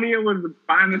 Latavia was the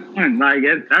finest one. Like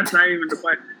that's not even the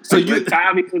question. So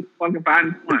Latavia was the fucking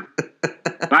finest one.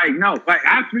 Like no, like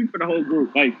I speak for the whole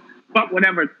group. Like fuck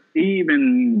whatever Steve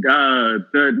and the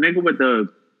nigga with the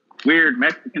weird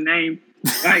Mexican name.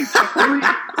 Like,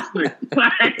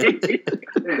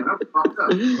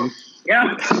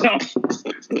 yeah,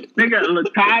 nigga,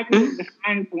 Latavia is the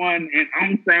finest one, and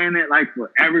I'm saying it like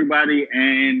for everybody,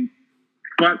 and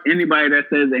fuck anybody that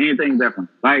says anything different.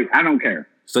 Like I don't care.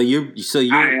 So you're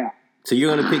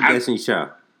gonna pick Destiny's Child?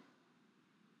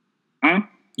 Huh?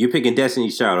 You're picking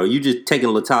Destiny's Child, or you just taking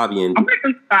Latavia and I'm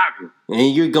picking Latavia,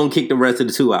 and you're gonna kick the rest of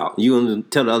the two out? You're gonna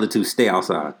tell the other two stay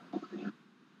outside?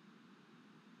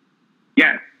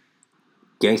 Yes.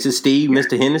 Gangsta Steve,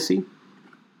 Mr. Hennessy?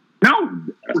 No.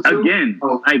 Again,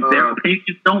 their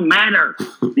opinions don't matter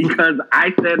because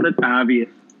I said Latavia,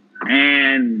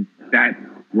 and that's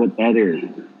what that is.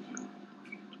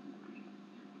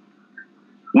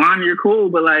 Juan, you're cool,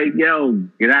 but like, yo,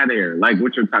 get out of here. Like,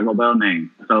 what's your Taco Bell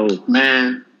name? So,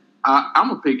 man, I'm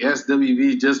gonna pick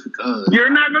SWV just because. You're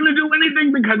not gonna do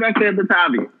anything because I said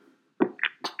Latavia.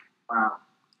 Wow.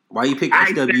 Why you pick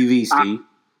SWV, Steve?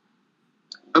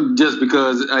 Just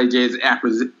because AJ's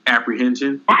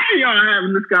apprehension. Why are y'all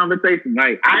having this conversation?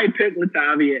 Like, I picked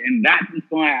Latavia, and that's what's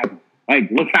going to happen. Like,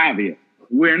 Latavia.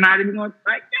 We're not even going to,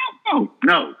 like, no.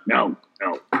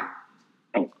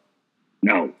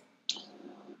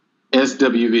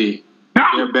 SWV.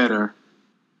 No. They're better.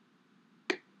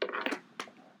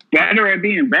 Better at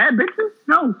being bad bitches?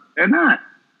 No, they're not.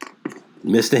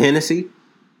 Mr. Hennessy?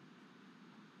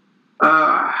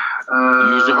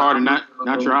 Use your heart and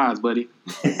not your eyes, buddy.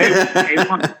 Hey,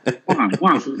 Juan,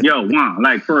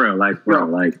 like for real,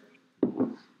 like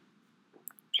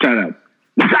shut up.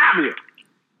 Latavia.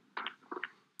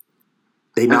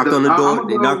 They knocked on the door.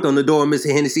 They knocked on the door.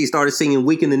 Mr. Hennessy started singing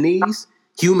 "Weak in the Knees,"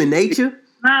 "Human Nature."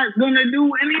 Not gonna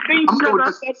do anything because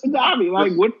I said Latavia.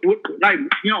 Like what? Like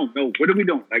you don't know what are we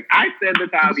doing? Like I said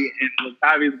Latavia, and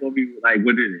Latavia's gonna be like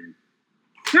what it is.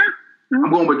 Yeah. I'm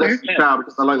going with Destiny's Child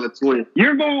because I like Latoya.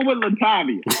 You're going with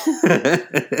Latavia.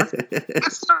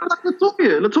 I like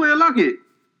Latoya. Latoya Lockett.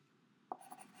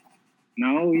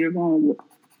 No, you're going with.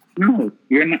 No,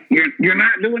 you're not. You're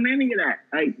not doing any of that.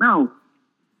 Like no.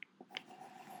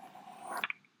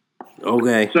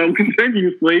 Okay. So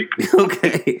continue, Sleep.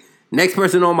 Okay. Next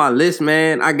person on my list,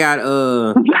 man. I got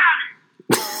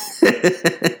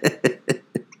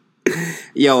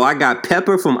Yo, I got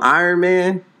Pepper from Iron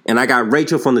Man, and I got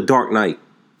Rachel from The Dark Knight.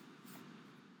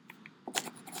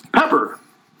 Pepper.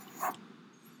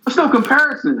 There's no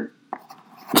comparison.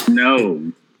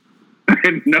 No.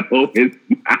 No, it's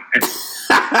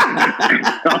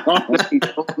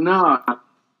not. No.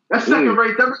 That second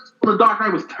race, that race on The Dark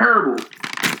Knight was terrible.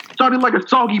 Started like a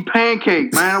soggy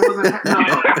pancake, man. It wasn't.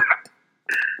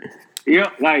 No.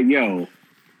 Yo.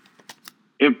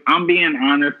 If I'm being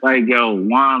honest, like, yo,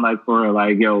 Juan, like, for,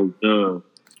 like, yo, the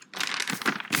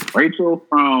Rachel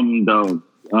from the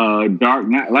Dark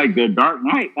Knight, like, the Dark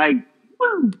Knight, like,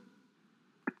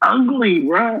 ugly,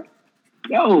 bruh.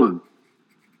 Yo.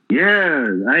 Yeah,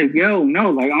 like, yo,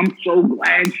 no, like, I'm so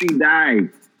glad she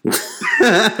died.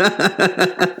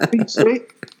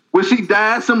 When she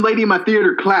died, some lady in my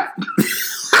theater clapped.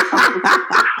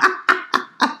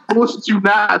 Bullshit you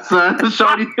not, son.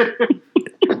 Shorty.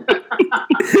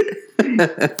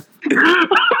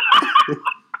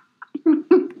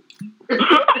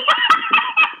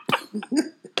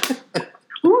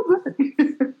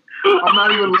 I'm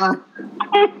not even lying.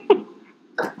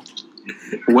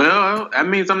 Well, that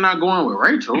means I'm not going with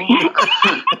Rachel.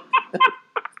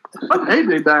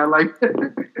 AJ died like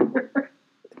that.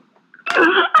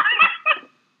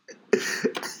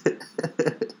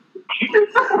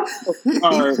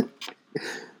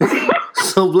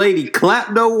 Some lady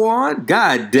clapped no one?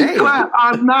 God damn.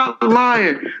 I'm not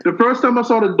lying. The first time I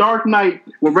saw The Dark Knight,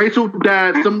 when Rachel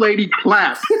died, some lady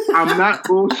clapped. I'm not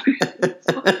bullshit.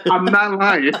 I'm not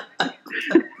lying.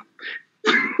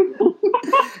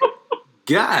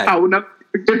 God. I would not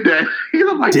forget that.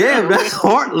 I'm like, damn, that's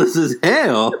heartless as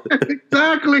hell.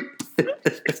 Exactly.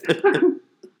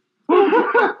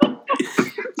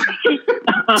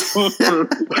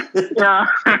 Yeah.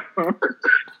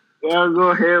 Yeah, go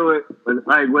ahead with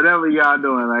like whatever y'all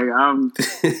doing. Like I'm.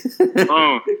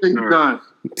 Oh, done.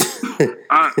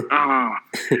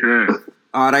 Shit.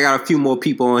 All right, I got a few more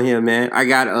people on here, man. I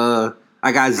got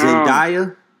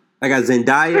Zendaya. I got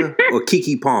Zendaya or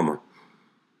Keke Palmer.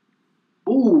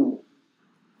 Ooh.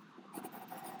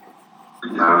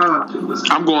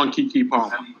 I'm going Keke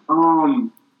Palmer.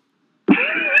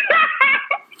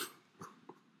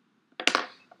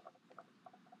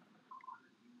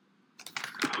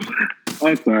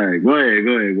 I'm sorry. Go ahead.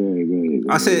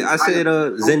 I said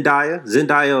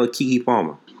Zendaya or Keke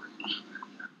Palmer.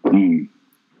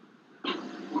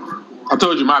 I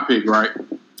told you my pick, right?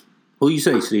 Who you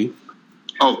say, Steve?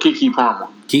 Oh, Keke Palmer.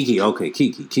 Keke, okay,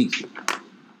 Keke.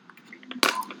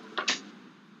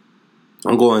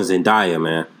 I'm going Zendaya,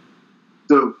 man.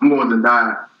 So I'm going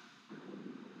Zendaya.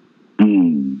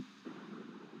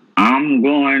 I'm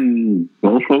going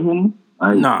both of them.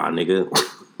 Nah, nigga.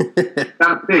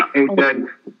 Gotta pick, AJ.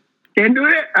 Can't do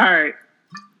it? All right.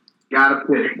 Gotta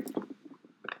pick.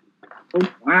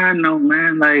 I know,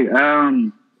 man. Like,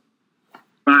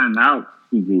 find out.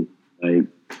 Like,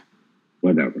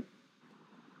 whatever.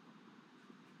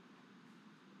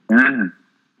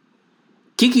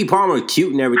 Keke Palmer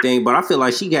cute and everything, but I feel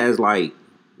like she has like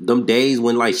them days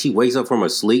when like she wakes up from her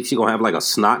sleep, she gonna have like a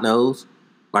snot nose.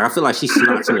 Like I feel like she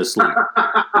snots in her sleep.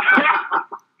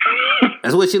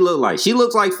 That's what she look like. She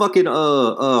looks like fucking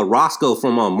Roscoe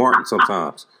from Martin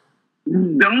sometimes.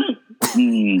 Don't.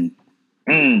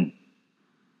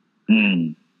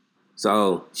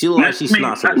 So she look like she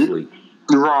snots in her sleep.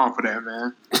 You're wrong for that,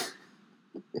 man.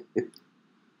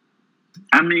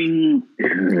 I mean,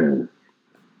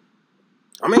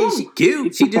 she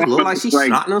cute. She just look like she's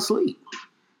snotting in her sleep.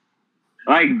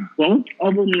 Like both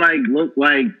of them, like look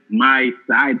like my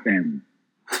side family.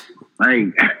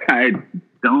 Like I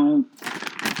don't.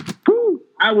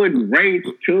 I would raise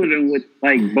children with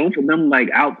like both of them, like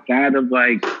outside of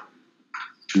like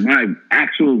my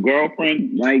actual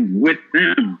girlfriend, like with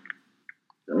them.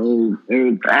 So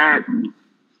there's that.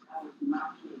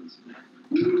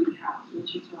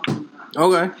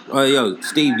 Okay. Yo,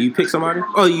 Steve, you pick somebody?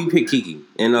 Oh, you pick Keke.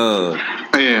 And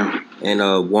Yeah.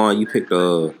 And Juan, you picked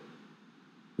Zendaya.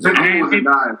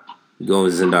 you going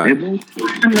with Zendaya.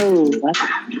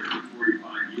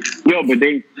 Yo, but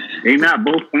they not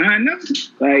both fine enough.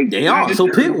 Like They are, so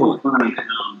pick one.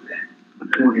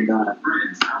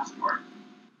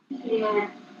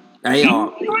 Hey,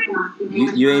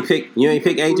 you ain't pick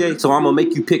AJ, so I'm gonna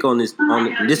make you pick on this.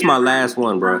 This is my last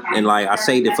one, bro, and like I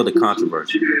saved it for the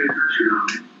controversy.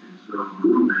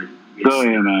 Go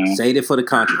ahead, man. Saved it for the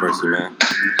controversy, man.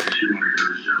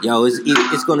 Yo,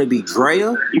 it's gonna be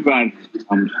Drea. You guys,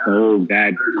 I'm so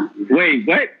bad. Wait,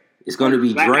 what? It's gonna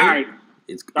be Drea. Right.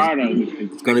 It's gonna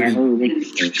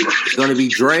be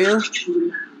Drea,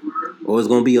 or it's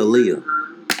gonna be Aaliyah.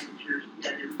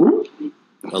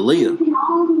 Aaliyah.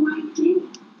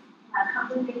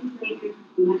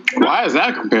 Why is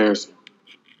that comparison?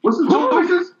 What's the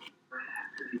choices?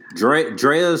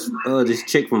 Drea's this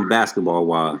chick from Basketball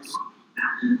Wives.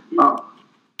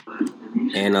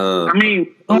 And I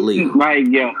mean,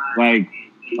 Aaliyah.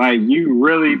 like you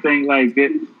really think like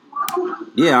it?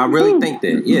 Yeah, I really think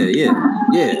that. Yeah.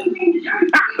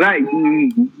 Like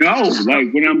no,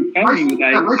 like when I'm telling you,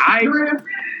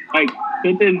 like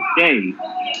to this day,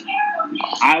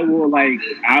 I will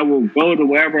go to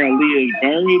wherever Aaliyah is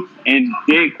buried and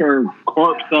dig her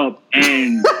corpse up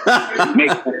and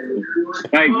make her,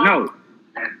 like no.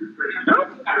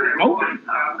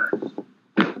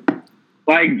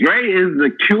 Like Dre is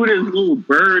the cutest little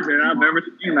bird that I've ever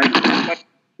seen. Like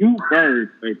cute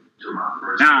bird, but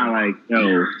like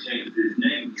yo.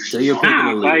 So you're picking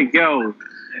Aaliyah. Like yo.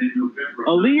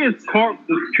 Aaliyah's corpse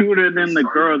is cuter than the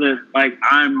girl that like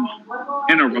I'm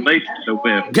in a relationship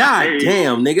with. God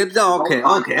damn, nigga.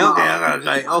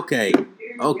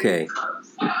 Okay.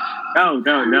 No,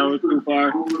 that was too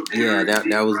far. Yeah,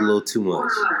 that was a little too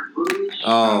much.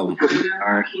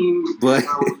 But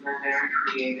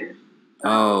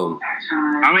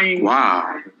I mean,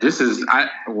 wow.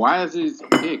 Why is this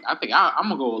big? I think I'm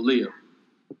gonna go with Aaliyah.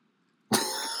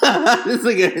 this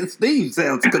nigga Steve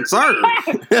sounds concerned.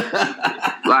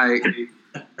 Like,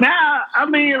 nah, I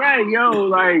mean, like, yo,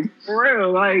 like, for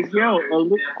real, like, yo,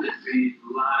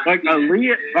 like,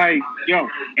 Aaliyah, like, yo,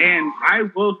 and I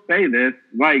will say this,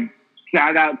 like,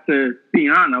 shout out to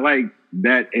Tiana, like,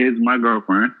 that is my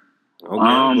girlfriend. Okay,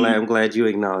 I'm glad you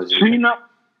acknowledge it. She know,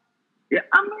 yeah,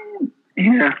 I mean,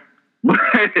 yeah, but,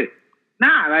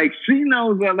 nah, like, she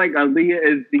knows that, like, Aaliyah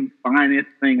is the finest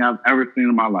thing I've ever seen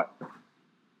in my life.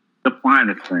 The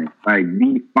finest thing. Like,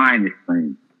 the finest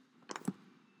thing.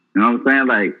 You know what I'm saying?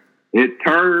 Like, it's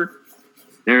her.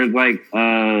 There's, like,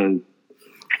 I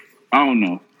don't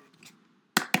know.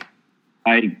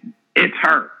 Like, it's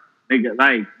her.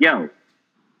 Like, yo.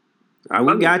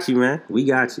 We got you, man. We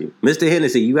got you. Mr.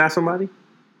 Hennessy, you got somebody?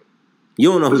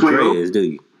 You don't know who Dre is, do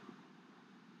you?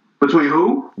 Between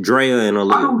who? Drea and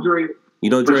Aaliyah. I know Dre. You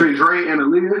know Dre? Between Dre and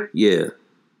Aaliyah? Yeah.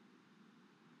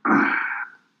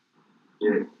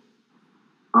 Yeah.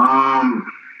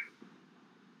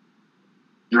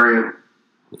 Dre.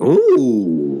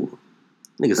 Ooh.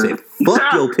 Nigga said,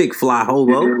 fuck your pick, fly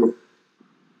hobo.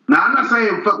 Now, I'm not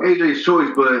saying fuck AJ's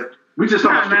choice, but we just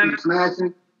saw her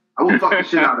smashing. I will fuck the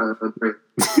shit out of Dre.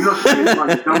 You know, she's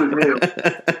like dumb as hell.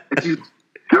 And she's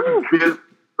kind of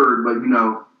but you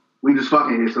know, we just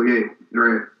fucking here, so yeah,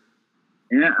 Dre.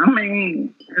 Yeah, I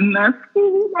mean, and that's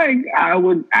cool. Like, I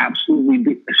would absolutely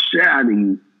beat the shit out of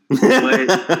you. But, you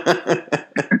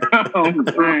know what I'm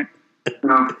saying?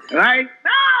 Like,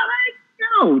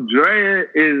 no, Dre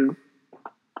is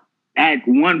at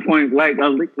one point, like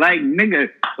nigga,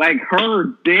 like her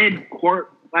dead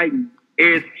corpse, like,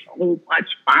 is so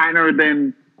much finer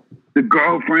than the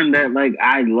girlfriend that, like,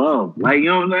 I love. Like, you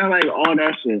know what I'm saying? Like, all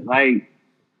that shit. Like,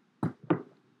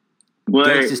 but,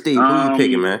 Gangsta Steve, who you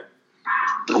picking, man?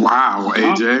 Wow,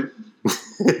 AJ.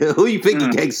 Who you picking,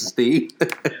 Gangsta Steve?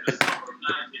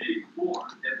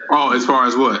 Oh, as far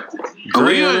as what?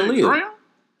 Aaliyah?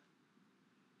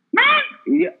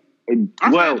 Yeah.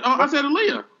 I said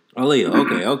Aaliyah. Aaliyah.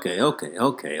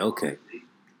 Okay.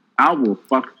 I will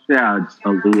fuck shit out of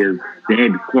Aaliyah's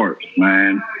dead corpse,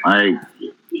 man. Like,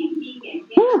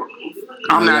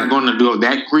 I'm not going to do it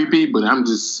that creepy, but I'm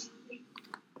just.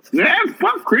 Yeah,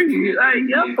 fuck creepy. Like,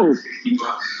 yo.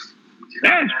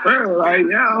 That's fair. Like,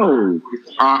 yo.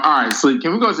 All right, so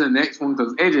can we go to the next one?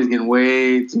 Because AJ's getting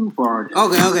way too far.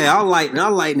 Okay. I'll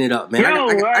lighten it up, man. Yo,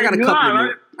 I got a couple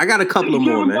more. I got a couple of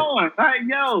more, man. Like,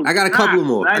 yo, I got a couple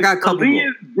more. Like,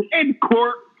 Aaliyah's dead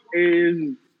corpse is,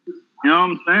 you know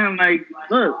what I'm saying? Like,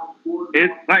 look,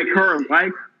 it's like her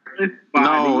life.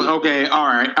 No, okay, all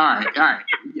right.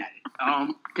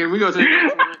 Can we go to the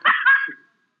next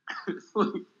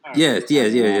one? Yes.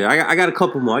 I got a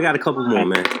couple more.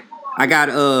 Man. I got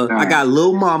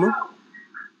Lil Mama.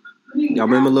 Y'all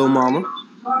remember Lil Mama?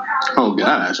 Oh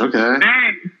gosh, okay.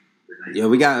 Yeah,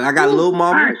 I got Lil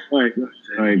Mama.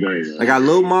 I got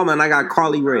Lil Mama and I got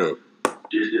Carly Red.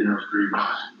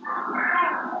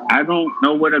 I don't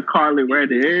know what a Carly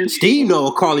Red is. Steve know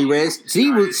a Carly Red.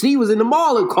 Steve was in the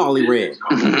mall with Carly Red.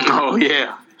 Oh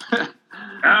yeah.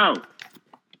 Oh.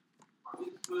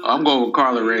 I'm going with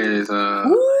Carly Red.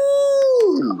 I'm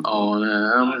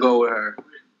gonna go with her.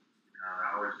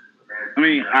 I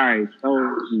mean, all right. So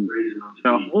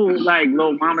the whole like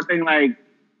Lil Mama thing, like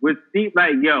with Steve,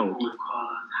 like yo,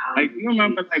 like you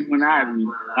remember like when I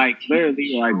like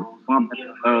literally like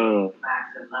bumping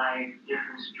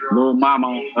Lil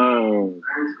Mama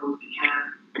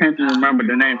can't remember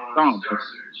the name of the song.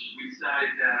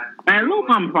 Man, Lil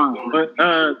Mama fine, but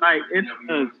like it's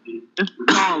a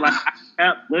song like I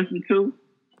kept listening to.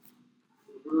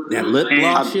 That lip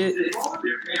gloss shit.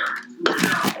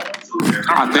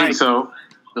 I think so.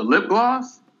 The lip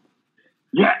gloss.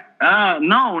 Yeah.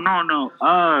 No.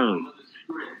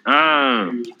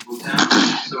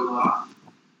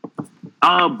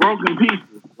 Broken Pieces.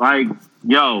 Like,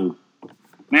 yo,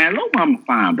 man, Lil Mama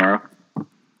fine, bro.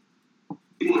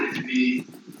 You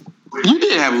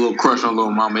did have a little crush on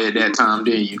Lil Mama at that time,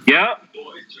 didn't you? Yep.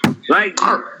 Like,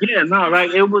 yeah, no,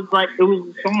 like it was a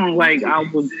song like I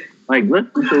was like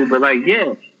listening to, but like,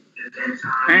 yeah.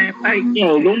 And like,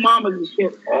 yo, Lil Mama just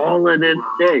get all of this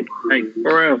shit. Like,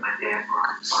 for real.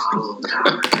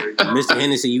 Mr.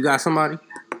 Hennessy, you got somebody?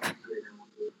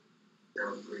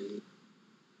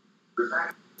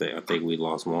 I think we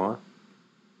lost one.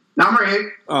 No, I'm right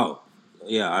here. Oh,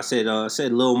 yeah. I said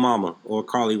Lil Mama or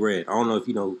Carly Red. I don't know if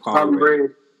you know who Carly Red.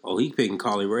 Oh, he picking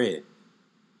Carly Red.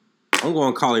 I'm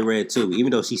going Carly Red too.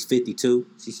 Even though she's 52,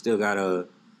 she still got a,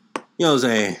 you know what I'm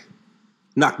saying,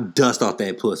 knock dust off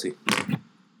that pussy.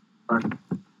 All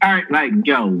right, like,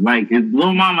 yo, like, is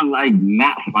Lil Mama like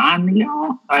not fine to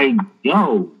y'all? Like,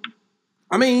 yo.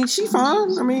 I mean, she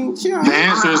fine. I mean, she alright. The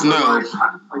answer is no.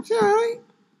 She alright.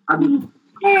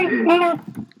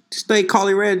 Just think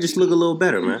Carly Red just look a little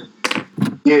better, man.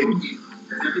 Yeah.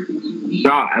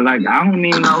 Y'all, like, I don't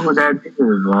even know who that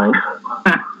is, like.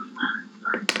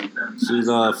 She's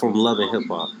from Love and Hip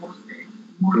Hop.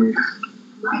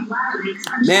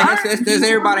 Man, that's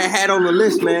everybody I had on the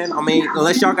list, man. I mean,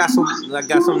 unless y'all got some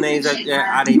names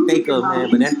that I didn't think of, man.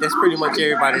 But that's pretty much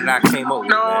everybody that I came up with.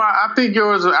 No, man. I think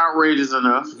yours are outrageous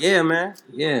enough. Yeah, man.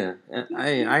 Yeah,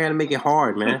 I gotta make it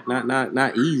hard, man.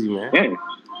 Not easy, man. Yeah.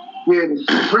 Yeah, the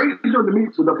crazy thing to me,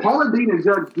 so the Paula Deen and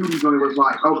Judge Judy joint was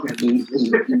like, okay.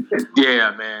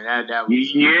 Yeah, man. That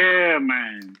was. Yeah,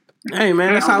 man. Hey,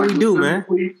 man, that's how we do, man.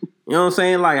 You know what I'm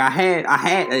saying? Like I had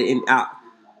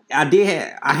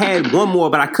one more,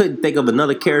 but I couldn't think of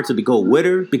another character to go with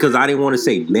her because I didn't want to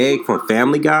say Meg from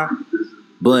Family Guy.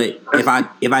 But if I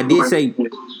did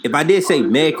say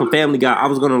Meg from Family Guy, I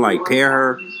was gonna like pair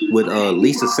her with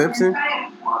Lisa Simpson.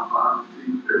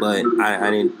 But I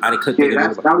couldn't think of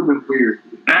that would have been weird.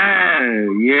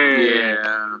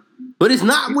 Yeah. But it's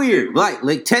not weird.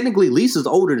 Like technically, Lisa's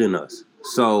older than us,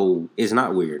 so it's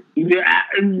not weird. Yeah,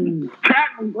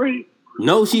 technically.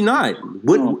 No, she not.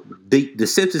 What the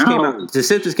Simpsons came out? The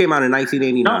Simpsons came out in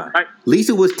 1989. No,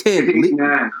 Lisa was 10.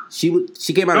 She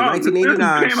came out in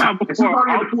 1989. Came out She's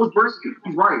already in the fourth grade.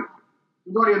 She's right.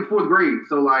 She's already in the fourth grade.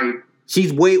 So like,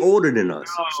 she's way older than us.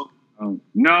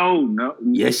 No.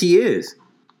 Yes, she is.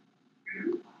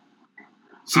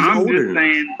 She's I'm older just than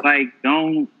saying, us. like,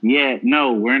 don't. Yeah,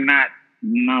 no, we're not.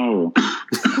 No.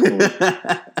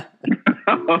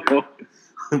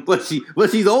 but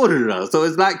she's older than us, so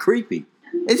it's not creepy.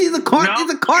 And she's a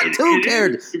cartoon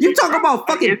character. You talking about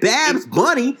fucking Babs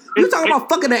Bunny? You talking about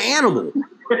fucking an animal?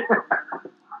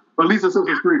 but Lisa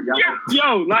Simpson's creepy.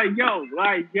 Yo.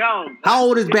 How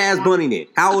old is Babs Bunny then?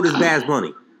 How old is Babs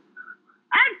Bunny?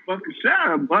 I fucking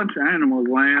shot a bunch of animals,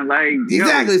 man. Like,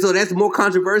 exactly. So that's more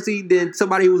controversy than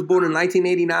somebody who was born in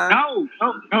 1989.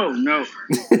 No.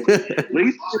 At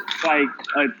least like,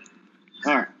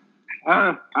 all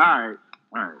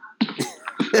right.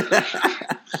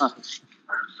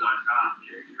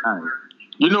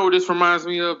 You know what this reminds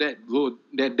me of? That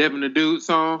Devin the Dude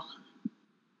song.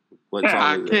 What song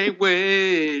I can't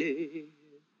wait.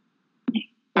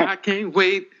 I can't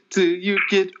wait till you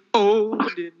get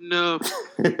old enough.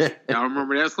 Y'all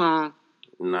remember that song?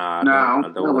 Nah, I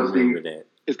don't remember that.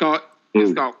 It's called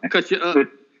Cut You Up.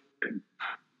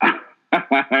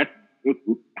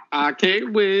 I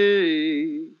can't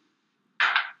wait.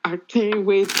 I can't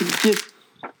wait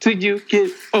till you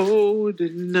get old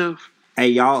enough. Hey,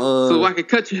 y'all. So I can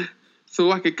cut you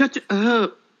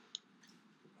up.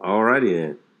 Alrighty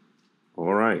then.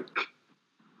 All right.